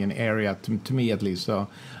Babylonian area, to me at least. So,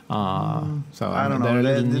 I don't know.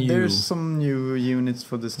 There's some new units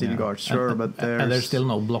for the steel guards, sure, but there's still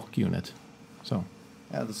no block unit. So.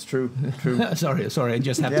 Yeah, that's true. sorry, I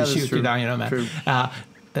just had to shoot you down, man. True.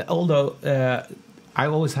 Although I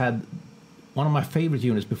always had one of my favorite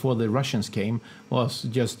units before the Russians came was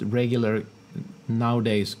just regular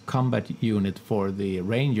nowadays combat unit for the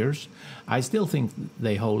Rangers. I still think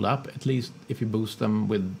they hold up, at least if you boost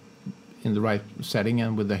them in the right setting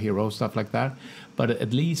and with the hero stuff like that. But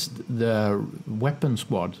at least the weapon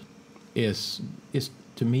squad is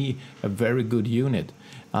to me a very good unit.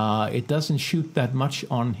 It doesn't shoot that much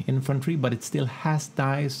on infantry, but it still has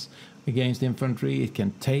dice against infantry. It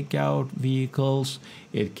can take out vehicles.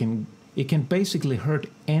 It can basically hurt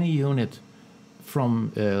any unit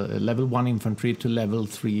from level 1 infantry to level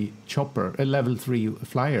 3 level 3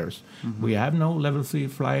 flyers. Mm-hmm. We have no level 3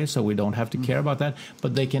 flyers, so we don't have to care about that.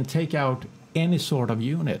 But they can take out any sort of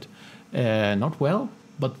unit. Not well,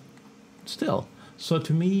 but still. So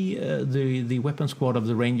to me, the weapon squad of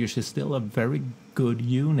the Rangers is still a very good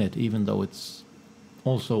unit, even though it's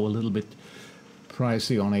also a little bit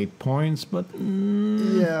pricey on 8 points. But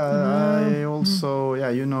I also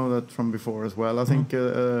you know that from before as well. I think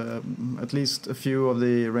at least a few of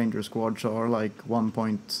the Ranger squads are like 1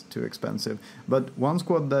 point too expensive. But one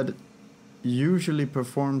squad that usually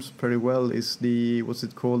performs pretty well is the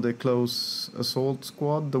close assault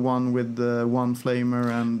squad, the one with the one flamer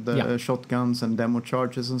and the shotguns and demo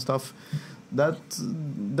charges and stuff.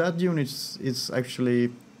 That unit is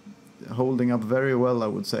actually holding up very well, I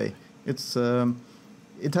would say.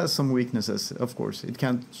 It has some weaknesses, of course. It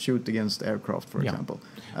can't shoot against aircraft, for example.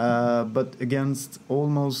 But against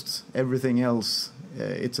almost everything else,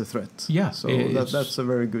 it's a threat. Yeah, so that's a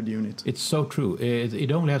very good unit. It's so true.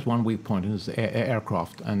 It only has one weak point, and it's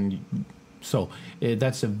aircraft, and so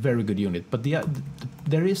that's a very good unit. But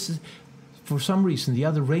there is, for some reason, the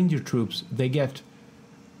other Ranger troops,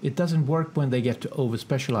 it doesn't work when they get over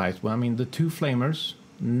specialized. Well, I mean, the 2 flamers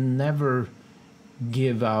never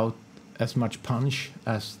give out as much punch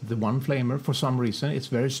as the 1 flamer for some reason. It's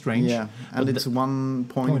very strange. Yeah, and it's 1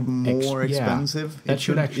 point more expensive. That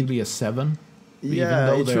should actually be a 7. Yeah, even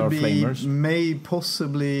though it they should are be flamers. May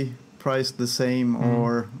possibly priced the same,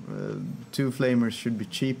 or 2 flamers should be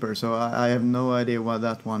cheaper. So I have no idea why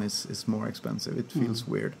that one is more expensive. It feels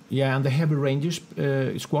weird. Yeah, and the heavy Rangers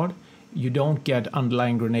squad, you don't get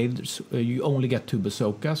underlying grenades. You only get 2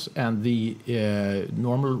 bazookas, and the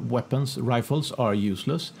normal weapons, rifles, are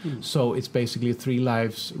useless. So it's basically 3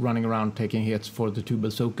 lives running around taking hits for the 2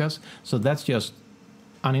 bazookas. So that's just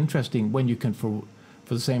uninteresting when you can, for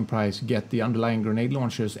the same price, get the underlying grenade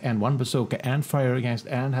launchers and 1 bazooka and fire against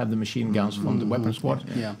and have the machine guns from the weapon squad.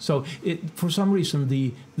 Yeah. So for some reason,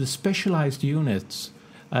 the specialized units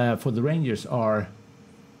for the Rangers are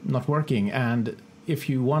not working. And if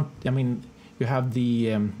you want, I mean, you have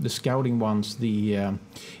the scouting ones, I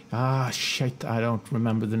don't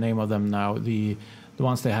remember the name of them now. The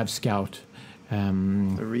ones that have scout.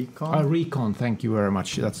 The Recon? Recon, thank you very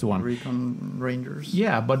much. That's the one. Recon Rangers?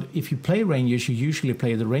 Yeah, but if you play Rangers, you usually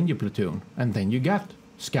play the Ranger platoon, and then you get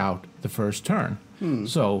Scout the first turn.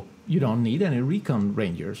 So you don't need any Recon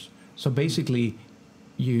Rangers. So basically,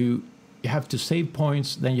 you have to save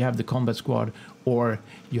points, then you have the combat squad, or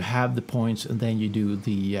you have the points, and then you do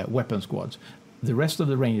the weapon squads. The rest of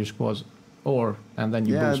the Ranger squads, and then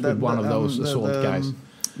you boost with one of those assault guys.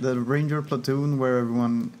 The Ranger platoon where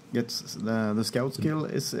everyone gets the scout skill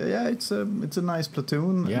is it's a nice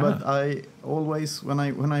platoon. Yeah. But I always when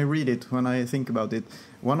I read it, when I think about it,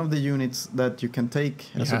 one of the units that you can take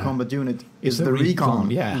as a combat unit is the Recon.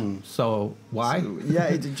 Yeah. So why? So,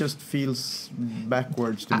 it just feels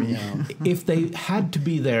backwards to me. If they had to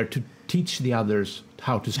be there to teach the others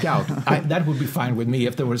how to scout, that would be fine with me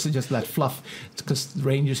if there was just that fluff, because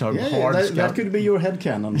Rangers are hard to scout. That could be your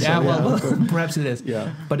headcanon. Yeah, well, perhaps it is.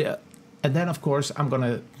 Yeah. But and then, of course,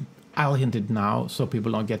 I'll hint it now so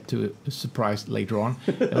people don't get too surprised later on,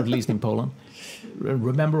 at least in Poland.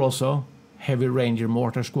 Remember also, Heavy Ranger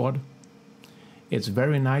Mortar Squad. It's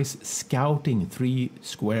very nice scouting 3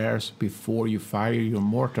 squares before you fire your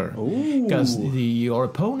mortar. Because your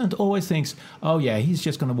opponent always thinks, oh yeah, he's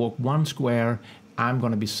just going to walk 1 square, I'm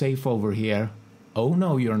going to be safe over here. Oh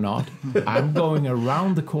no, you're not. I'm going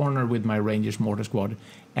around the corner with my Rangers Mortar Squad,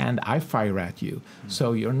 and I fire at you.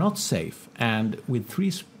 So you're not safe. And with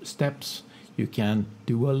 3 steps, you can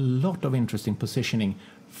do a lot of interesting positioning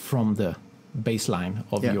from the baseline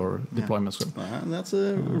of your deployment script. That's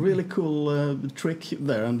a really cool trick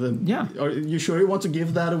there. And Yeah. are you sure you want to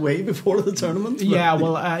give that away before the tournament? Yeah,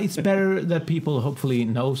 well, it's better that people hopefully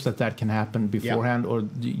knows that can happen beforehand, or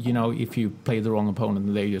you know, if you play the wrong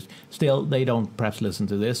opponent, they don't perhaps listen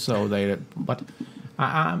to this, so but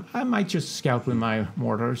I might just scout with my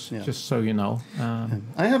mortars, just so you know.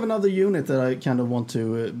 I have another unit that I kind of want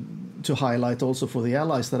to highlight also for the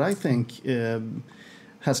allies that I think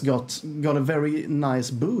has got a very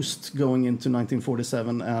nice boost going into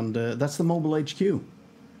 1947, and that's the Mobile HQ.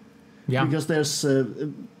 Yeah. Because there's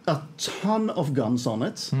a ton of guns on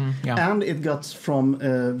it, and it got from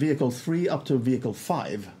vehicle 3 up to vehicle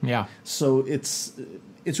 5. Yeah. So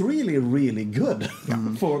it's really, really good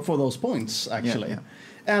for those points, actually. Yeah.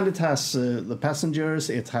 And it has the passengers,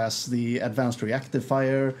 it has the advanced reactive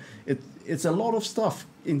fire. It's a lot of stuff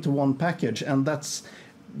into one package, and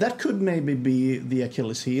that could maybe be the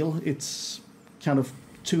Achilles heel. It's kind of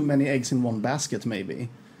too many eggs in one basket, maybe.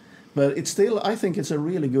 But it's still, I think it's a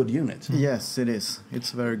really good unit. Yes, it is.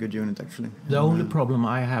 It's a very good unit, actually. The only problem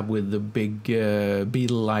I have with the big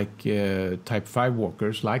Beetle-like Type 5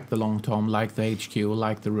 walkers, like the Long Tom, like the HQ,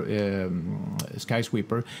 like the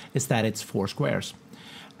Skysweeper, is that it's 4 squares.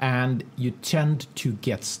 And you tend to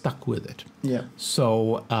get stuck with it. Yeah.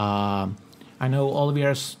 So I know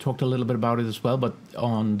Olivier's talked a little bit about it as well, but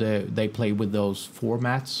they play with those 4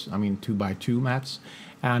 mats, 2x2 mats.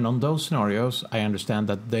 And on those scenarios, I understand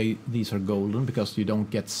that these are golden because you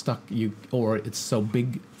don't get stuck, or it's so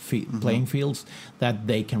big playing fields that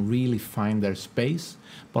they can really find their space.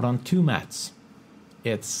 But on 2 mats,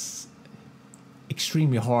 it's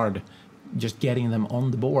extremely hard just getting them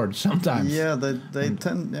on the board sometimes. Yeah, they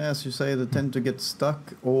tend, as you say, they tend to get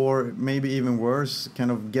stuck, or maybe even worse,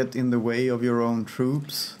 kind of get in the way of your own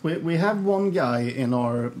troops. We have one guy in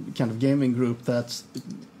our kind of gaming group that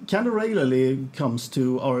kind of regularly comes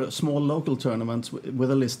to our small local tournaments with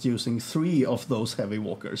a list using 3 of those heavy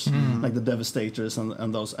walkers, like the Devastators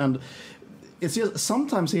and those. And it's just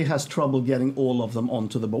sometimes he has trouble getting all of them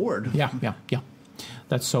onto the board. Yeah.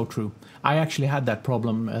 That's so true. I actually had that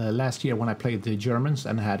problem last year when I played the Germans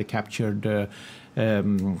and had a captured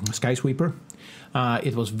Skysweeper.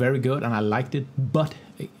 It was very good and I liked it, but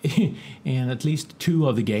in at least 2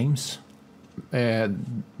 of the games,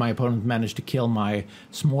 my opponent managed to kill my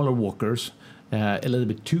smaller walkers a little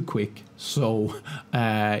bit too quick, so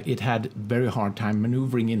it had very hard time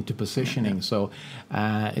maneuvering into positioning. So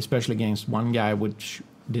especially against one guy which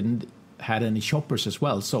had any choppers as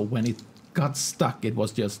well, so when it got stuck it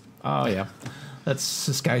was just that's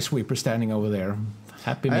a Skysweeper standing over there.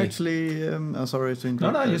 Happy me. Actually, sorry to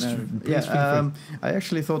interrupt. No, just please feel free. I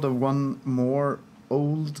actually thought of one more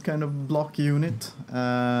old kind of block unit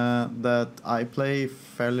that I play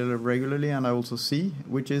fairly regularly and I also see,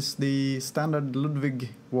 which is the standard Ludwig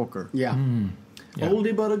Walker. Yeah.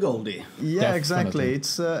 Oldie but a goldie. Yeah, Definitely. exactly.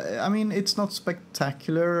 It's it's not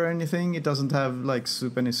spectacular or anything. It doesn't have like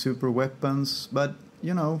any super weapons, but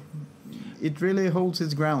it really holds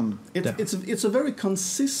its ground. It's a very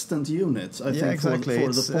consistent unit, I think, exactly.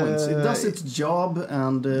 for the points. It does its job,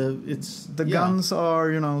 and it's... The guns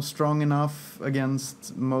are, strong enough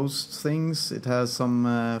against most things. It has some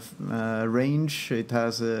range. It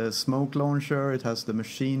has a smoke launcher. It has the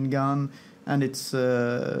machine gun. And it's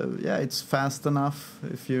fast enough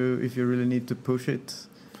if you really need to push it.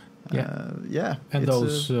 And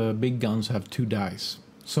those big guns have 2 dice.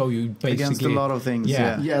 So you basically... Against a lot of things,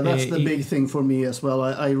 Yeah, that's the big thing for me as well.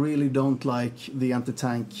 I really don't like the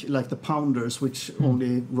anti-tank, like the pounders, which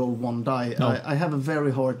only roll 1 die. No. I have a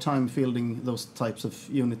very hard time fielding those types of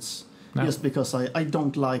units, just because I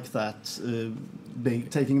don't like that,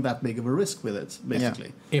 taking that big of a risk with it,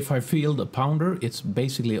 basically. Yeah. If I field a pounder, it's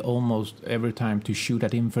basically almost every time to shoot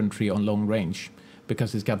at infantry on long range,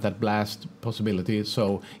 because it's got that blast possibility.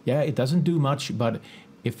 So, it doesn't do much, but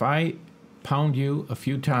if I pound you a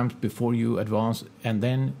few times before you advance, and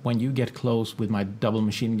then when you get close with my double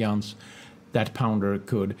machine guns, that pounder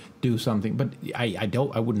could do something. But I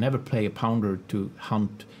would never play a pounder to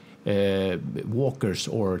hunt walkers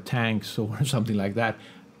or tanks or something like that.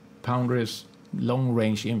 Pounder is long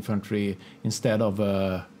range infantry instead of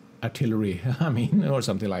artillery, or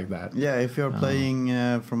something like that. Yeah, if you're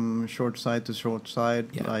playing from short side to short side,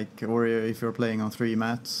 or if you're playing on 3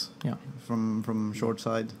 mats from short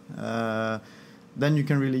side, then you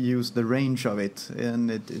can really use the range of it,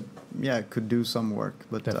 and it could do some work.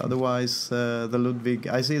 But otherwise, the Ludwig,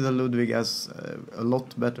 I see the Ludwig as a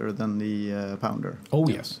lot better than the Pounder. Oh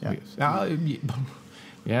yes,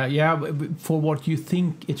 Yeah. For what you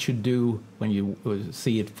think it should do when you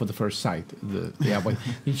see it for the first sight. But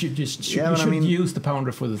you should use the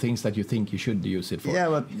pounder for the things that you think you should use it for. Yeah,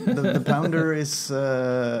 but the pounder is,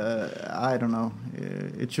 I don't know,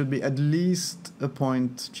 it should be at least a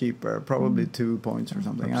point cheaper, probably 2 points or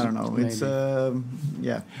something. I don't know. It's,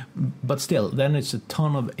 yeah. But still, then it's a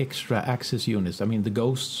ton of extra access units. I mean, the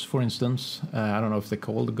ghosts, for instance, I don't know if they're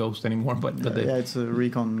called the ghost anymore, but it's a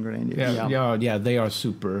recon grenadier. Yeah, they are a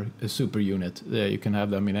super unit. You can have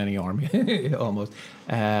them in any army almost.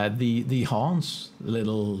 The Hans, the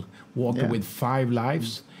little walker with 5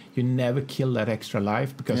 lives, you never kill that extra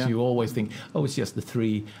life because you always think, oh, it's just the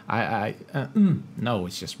 3. No,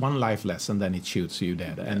 it's just 1 life less, and then it shoots you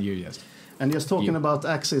dead, and you just. And just talking about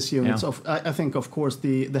axis units, I think, of course,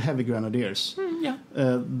 the heavy grenadiers.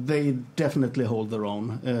 They definitely hold their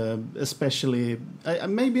own, especially,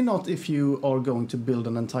 maybe not if you are going to build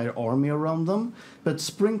an entire army around them, but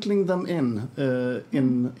sprinkling them in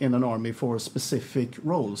an army for specific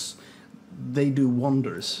roles. They do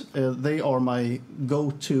wonders. They are my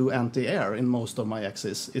go-to anti-air in most of my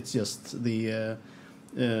axes. It's just it's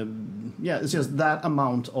just that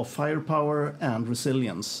amount of firepower and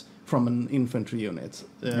resilience from an infantry unit.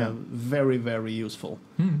 Very, very useful.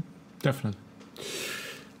 Definitely.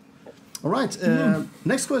 All right.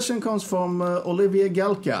 Next question comes from Olivier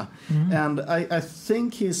Galka. And I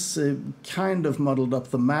think he's kind of muddled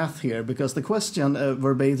up the math here, because the question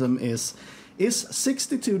verbatim is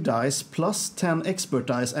 62 dice plus 10 expert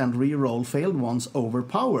dice and reroll failed ones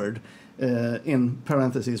overpowered? In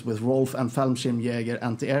parentheses with Rolf and Fallschirmjäger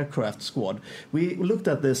anti-aircraft squad. We looked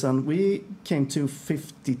at this and we came to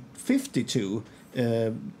 52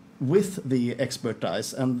 with the expert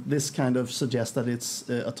dice, and this kind of suggests that it's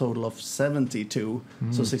a total of 72,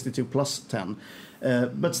 so 62 plus 10.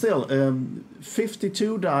 But still,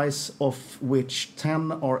 52 dice of which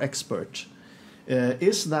 10 are expert.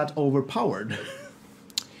 Is that overpowered?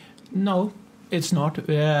 No. It's not.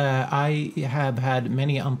 I have had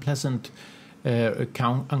many unpleasant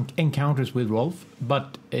encounters with Rolf,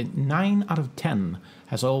 but 9 out of 10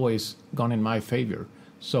 has always gone in my favor.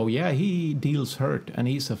 So yeah, he deals hurt, and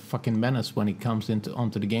he's a fucking menace when he comes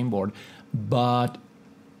onto the game board. But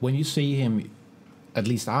when you see him, at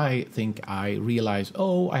least I think I realize,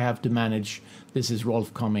 I have to manage. This is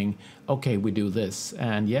Rolf coming. Okay, we do this,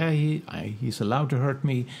 and he's allowed to hurt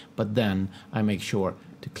me, but then I make sure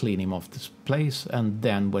to clean him off this place, and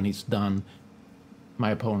then when he's done,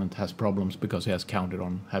 my opponent has problems because he has counted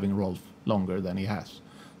on having Rolf longer than he has.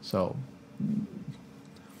 So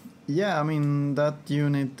yeah, I mean, that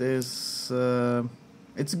unit is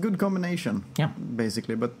it's a good combination,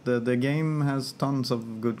 basically, but the game has tons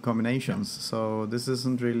of good combinations, so this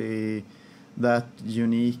isn't really that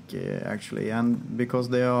unique actually. And because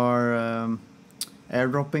they are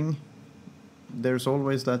airdropping, there's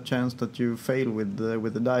always that chance that you fail with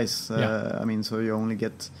the dice. I mean, so you only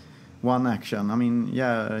get 1 action. I mean,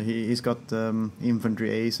 he's got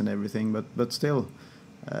infantry ace and everything, but still,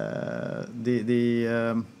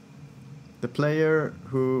 the player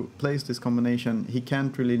who plays this combination, he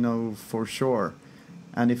can't really know for sure,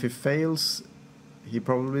 and if he fails, he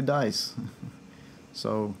probably dies.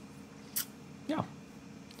 So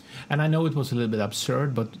and I know it was a little bit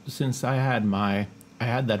absurd, but since I had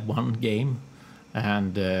that one game.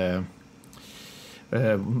 And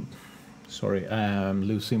sorry, I'm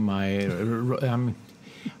losing my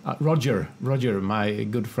Roger, my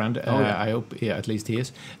good friend. I hope, at least he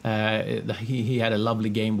is. He had a lovely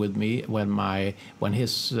game with me when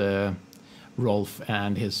his Rolf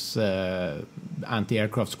and his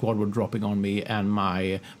anti-aircraft squad were dropping on me, and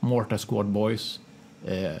my mortar squad boys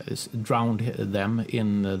drowned them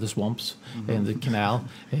in the swamps, in the canal,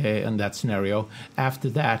 in that scenario. After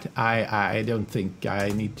that, I don't think I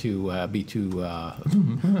need to be too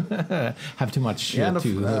have too much. Yeah, and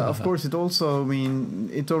of course, it also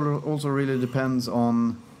also really depends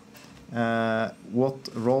on what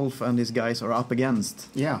Rolf and his guys are up against.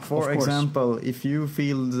 Yeah, for example, if you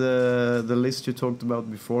field the list you talked about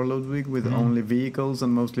before, Ludwig, with only vehicles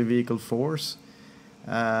and mostly vehicle force,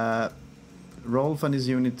 Rolf and his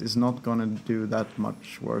unit is not going to do that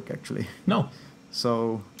much work, actually. No.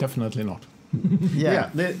 So definitely not.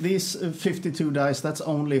 These 52 dice, that's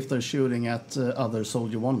only if they're shooting at other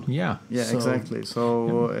Soldier 1. Yeah, exactly.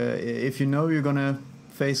 So if you know you're going to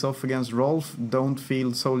face off against Rolf, don't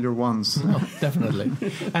field Soldier 1s. No, definitely.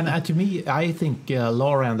 And to me, I think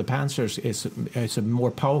Laura and the Panzers is a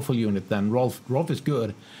more powerful unit than Rolf. Rolf is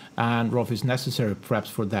good, and Rolf is necessary perhaps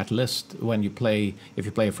for that list when you play, if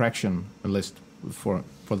you play a fraction list for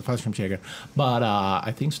the Fallschirmjäger. But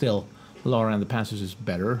I think still Laura and the Panzers is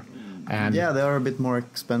better. And yeah, they are a bit more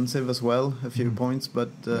expensive as well, a few points, but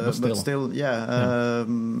still, yeah,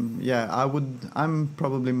 I'm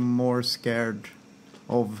probably more scared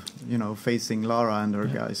of facing Lara and her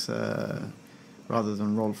guys rather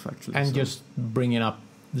than Rolf, actually. And just bringing up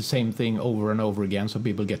the same thing over and over again, so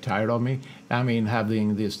people get tired of me. I mean,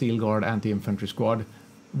 having the Steel Guard anti-infantry squad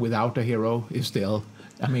without a hero is still,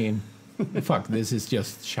 I mean, fuck, this is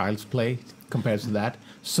just child's play compared to that.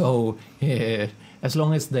 So as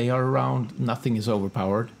long as they are around, nothing is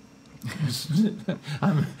overpowered.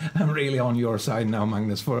 I'm really on your side now,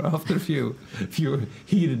 Magnus, for after a few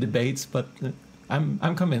heated debates, but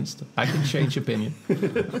I'm convinced I can change opinion.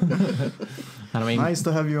 And I mean, nice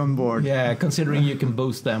to have you on board. Yeah, considering you can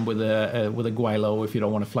boost them with a Guilo if you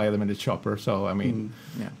don't want to fly them in the chopper. So I mean,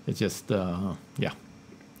 it's just yeah.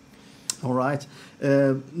 All right.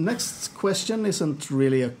 Next question isn't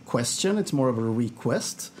really a question; it's more of a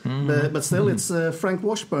request. But still, it's Frank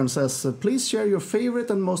Washburn says, "Please share your favorite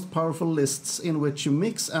and most powerful lists in which you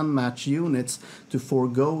mix and match units to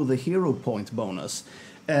forego the hero point bonus."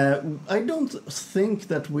 I don't think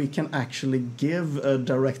that we can actually give a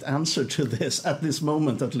direct answer to this at this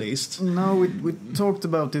moment, at least. No, we talked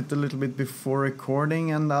about it a little bit before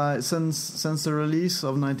recording, and since the release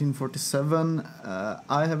of 1947,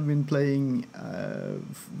 I have been playing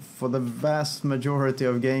for the vast majority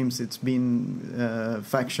of games. It's been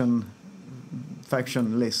faction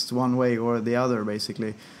lists, one way or the other,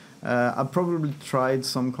 basically. I've probably tried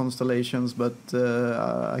some constellations, but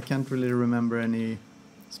I can't really remember any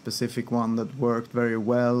specific one that worked very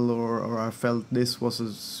well, or I felt this was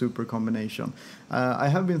a super combination. I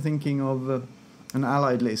have been thinking of an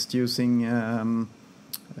allied list using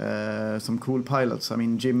some cool pilots. I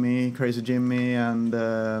mean, Crazy Jimmy, and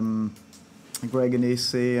Greg and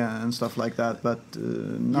Izzy and stuff like that. But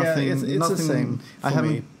nothing. It's nothing. The same. I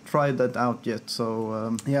haven't tried that out yet.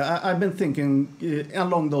 So I've been thinking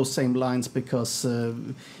along those same lines, because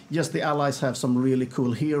yes, the allies have some really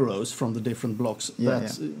cool heroes from the different blocks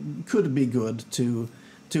that could be good to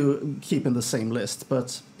keep in the same list,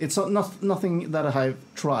 but it's nothing that I've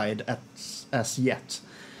tried as yet.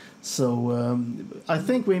 So I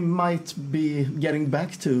think we might be getting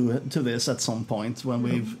back to this at some point when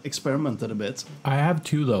we've experimented a bit. I have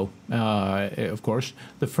two, though, of course.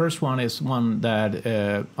 The first one is one that,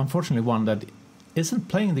 unfortunately, one that isn't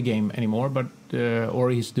playing the game anymore, but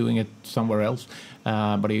or he's doing it somewhere else.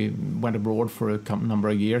 But he went abroad for a number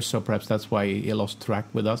of years, so perhaps that's why he lost track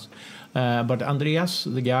with us. But Andreas,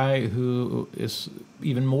 the guy who is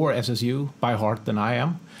even more SSU by heart than I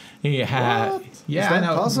am, he had. What? Yeah, is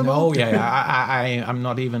that possible? No, I'm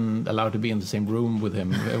not even allowed to be in the same room with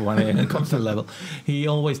him when it comes to the level. He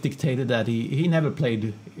always dictated that he never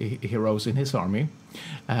played heroes in his army,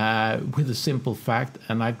 with a simple fact,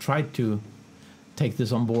 and I tried to take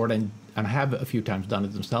this on board and have a few times done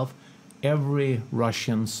it himself. Every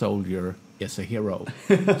Russian soldier is a hero.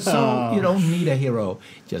 So you don't need a hero.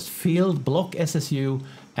 Just field block SSU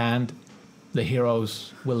and the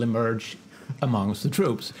heroes will emerge amongst the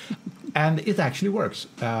troops. And it actually works.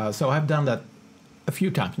 So I've done that a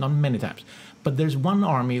few times, not many times. But there's one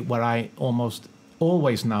army where I almost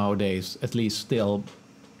always nowadays, at least still,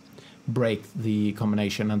 break the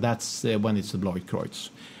combination, and that's when it's the Bloodkreuz.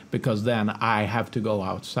 Because then I have to go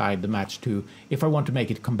outside the match if I want to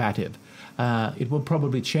make it combative. It will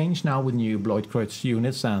probably change now with new Bloodkreuz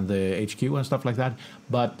units and the HQ and stuff like that.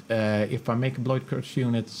 But if I make Bloodkreuz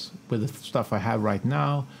units with the stuff I have right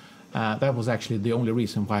now, that was actually the only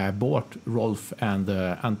reason why I bought Rolf and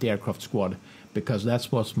the anti-aircraft squad, because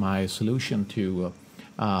that was my solution to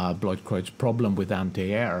Bloodkreuz problem with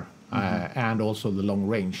anti-air and also the long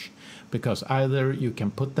range. Because either you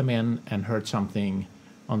can put them in and hurt something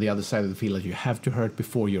on the other side of the field that you have to hurt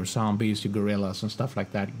before your zombies, your gorillas and stuff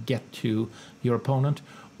like that get to your opponent,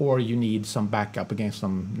 or you need some backup against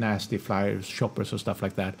some nasty flyers, choppers or stuff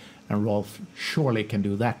like that, and Rolf surely can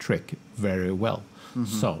do that trick very well.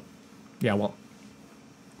 So, yeah, well.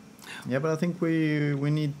 Yeah, but I think we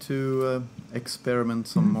need to experiment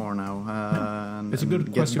some more now. And, it's a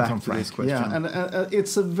good question from Frank. Yeah, and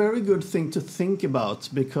it's a very good thing to think about,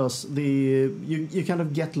 because you kind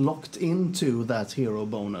of get locked into that hero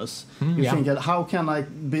bonus. You think, how can I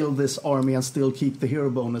build this army and still keep the hero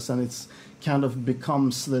bonus? And it's kind of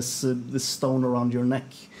becomes this stone around your neck.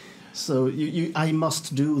 So I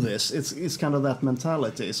must do this. It's kind of that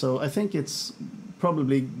mentality. So I think it's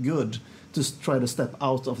probably good to try to step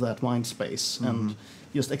out of that mind space and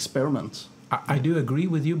just experiment. I do agree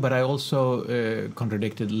with you, but I also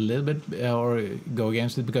contradict it a little bit or go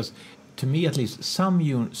against it, because to me at least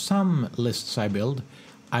some lists I build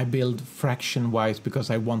I build fraction-wise because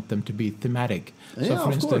I want them to be thematic. Yeah, so, for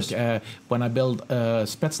of instance, course. when I build a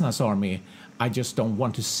Spetsnaz army, I just don't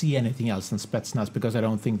want to see anything else than Spetsnaz because I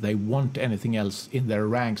don't think they want anything else in their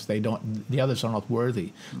ranks. They don't. The others are not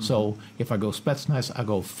worthy. So if I go Spetsnaz, I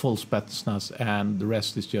go full Spetsnaz, and the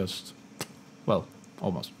rest is just, well,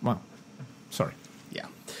 almost. Well, sorry. Yeah.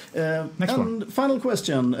 Next and one. final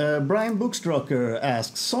question. Brian Bookstrucker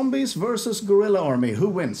asks, zombies versus gorilla army, who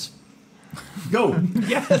wins? Go!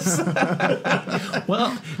 Yes.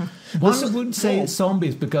 Well, one would say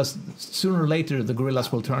zombies because sooner or later the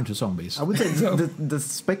gorillas will turn to zombies. I would say the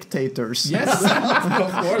spectators. Yes,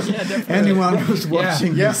 Of course. yeah, definitely. Anyone who's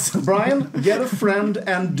watching Yes, this. Brian, get a friend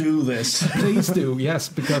and do this. Please do, yes,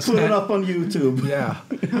 because Put it up on YouTube. yeah,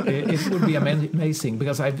 it would be amazing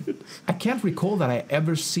because I can't recall that I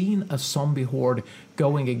ever seen a zombie horde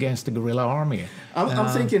going against a gorilla army. I'm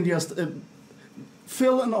thinking just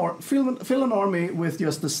fill an army with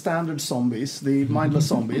just the standard zombies, the mindless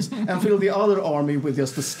zombies, and fill the other army with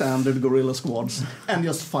just the standard gorilla squads, and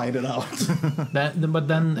just fight it out. But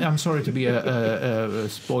then I'm sorry to be a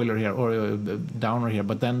spoiler here or a downer here,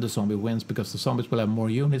 but then the zombie wins because the zombies will have more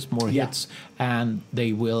units, more hits, and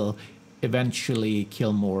they will eventually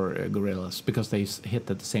kill more gorillas because they hit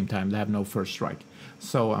at the same time. They have no first strike.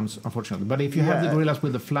 So unfortunately, but if you have the gorillas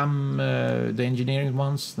with the flam, the engineering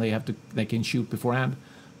ones, they can shoot beforehand.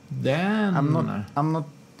 Then I'm not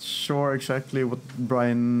sure exactly what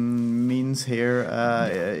Brian means here.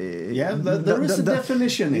 There is a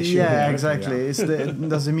definition issue. Yeah, here. exactly.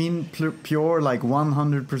 Does it mean pure like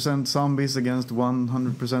 100% zombies against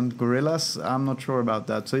 100% gorillas? I'm not sure about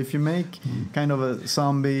that. So if you make kind of a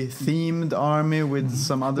zombie themed army with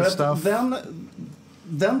some other stuff,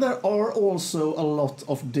 then there are also a lot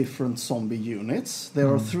of different zombie units.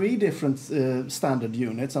 There are 3 different standard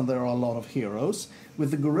units, and there are a lot of heroes.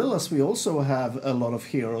 With the gorillas, we also have a lot of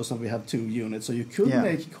heroes, and we have 2 units. So you could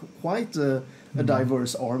make quite a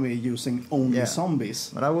diverse army using only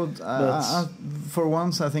zombies. But I would, for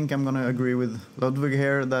once, I think I'm going to agree with Ludwig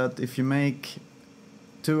here that if you make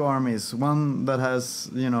 2 armies, one that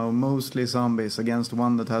has, mostly zombies against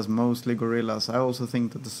one that has mostly gorillas, I also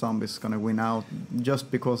think that the zombies are going to win out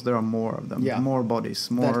just because there are more of them, more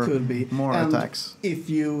bodies, more, that could be. more and attacks.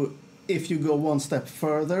 If you go one step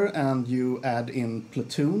further and you add in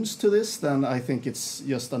platoons to this, then I think it's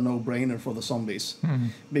just a no-brainer for the zombies.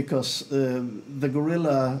 Because the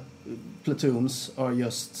gorilla platoons are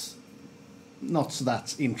just not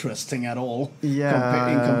that interesting at all in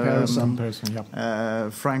comparison.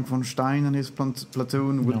 Frank von Stein and his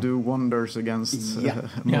platoon would do wonders against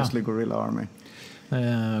mostly gorilla army.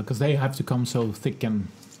 Because they have to come so thick and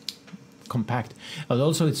compact. But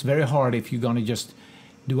also it's very hard if you're going to just...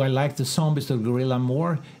 Do I like the zombies or the gorilla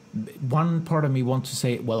more? One part of me wants to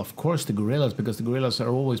say, well, of course the gorillas, because the gorillas are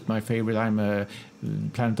always my favorite. I'm a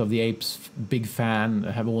Planet of the Apes big fan,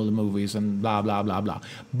 have all the movies and blah, blah, blah, blah.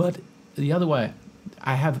 But the other way,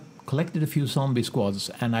 I have collected a few zombie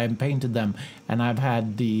squads and I've painted them, and I've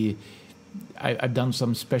had I've done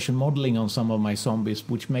some special modeling on some of my zombies,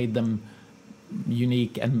 which made them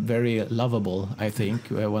unique and very lovable, I think,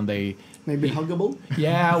 when they... Maybe huggable?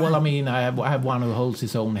 Yeah, well, I mean, I have one who holds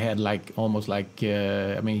his own head, almost like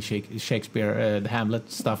Shakespeare, the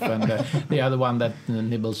Hamlet stuff, and the other one that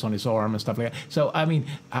nibbles on his arm and stuff like that. So, I mean,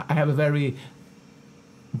 I have a very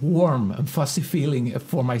warm and fuzzy feeling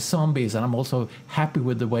for my zombies, and I'm also happy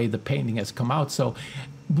with the way the painting has come out. So,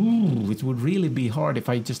 it would really be hard if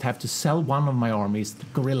I just have to sell one of my armies, the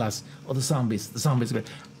gorillas or the zombies.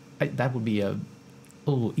 That would be a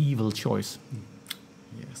evil choice.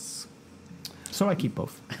 Yes. So I keep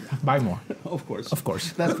both. Buy more. Of course. Of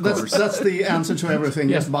course. That's the answer to everything.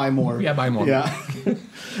 Yeah. Just buy more. Yeah, buy more. Yeah.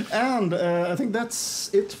 And I think that's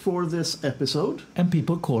it for this episode. And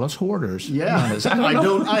people call us hoarders. Yeah.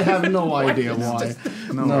 I have no idea why.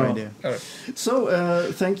 No idea. So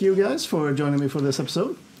thank you guys for joining me for this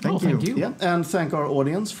episode. Thank you. Yeah, and thank our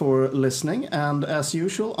audience for listening. And as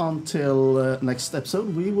usual, until next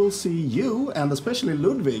episode, we will see you, and especially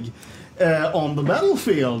Ludwig, on the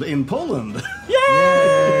battlefield in Poland.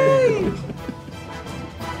 Yay!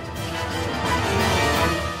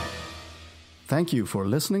 Thank you for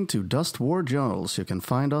listening to Dust War Journals. You can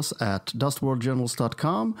find us at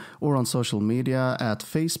dustwarjournals.com or on social media at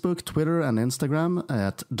Facebook, Twitter, and Instagram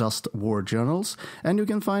at Dust War Journals. And you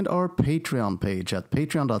can find our Patreon page at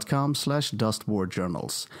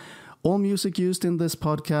patreon.com/dustwarjournals. All music used in this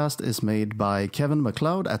podcast is made by Kevin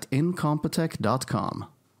MacLeod at incompetech.com.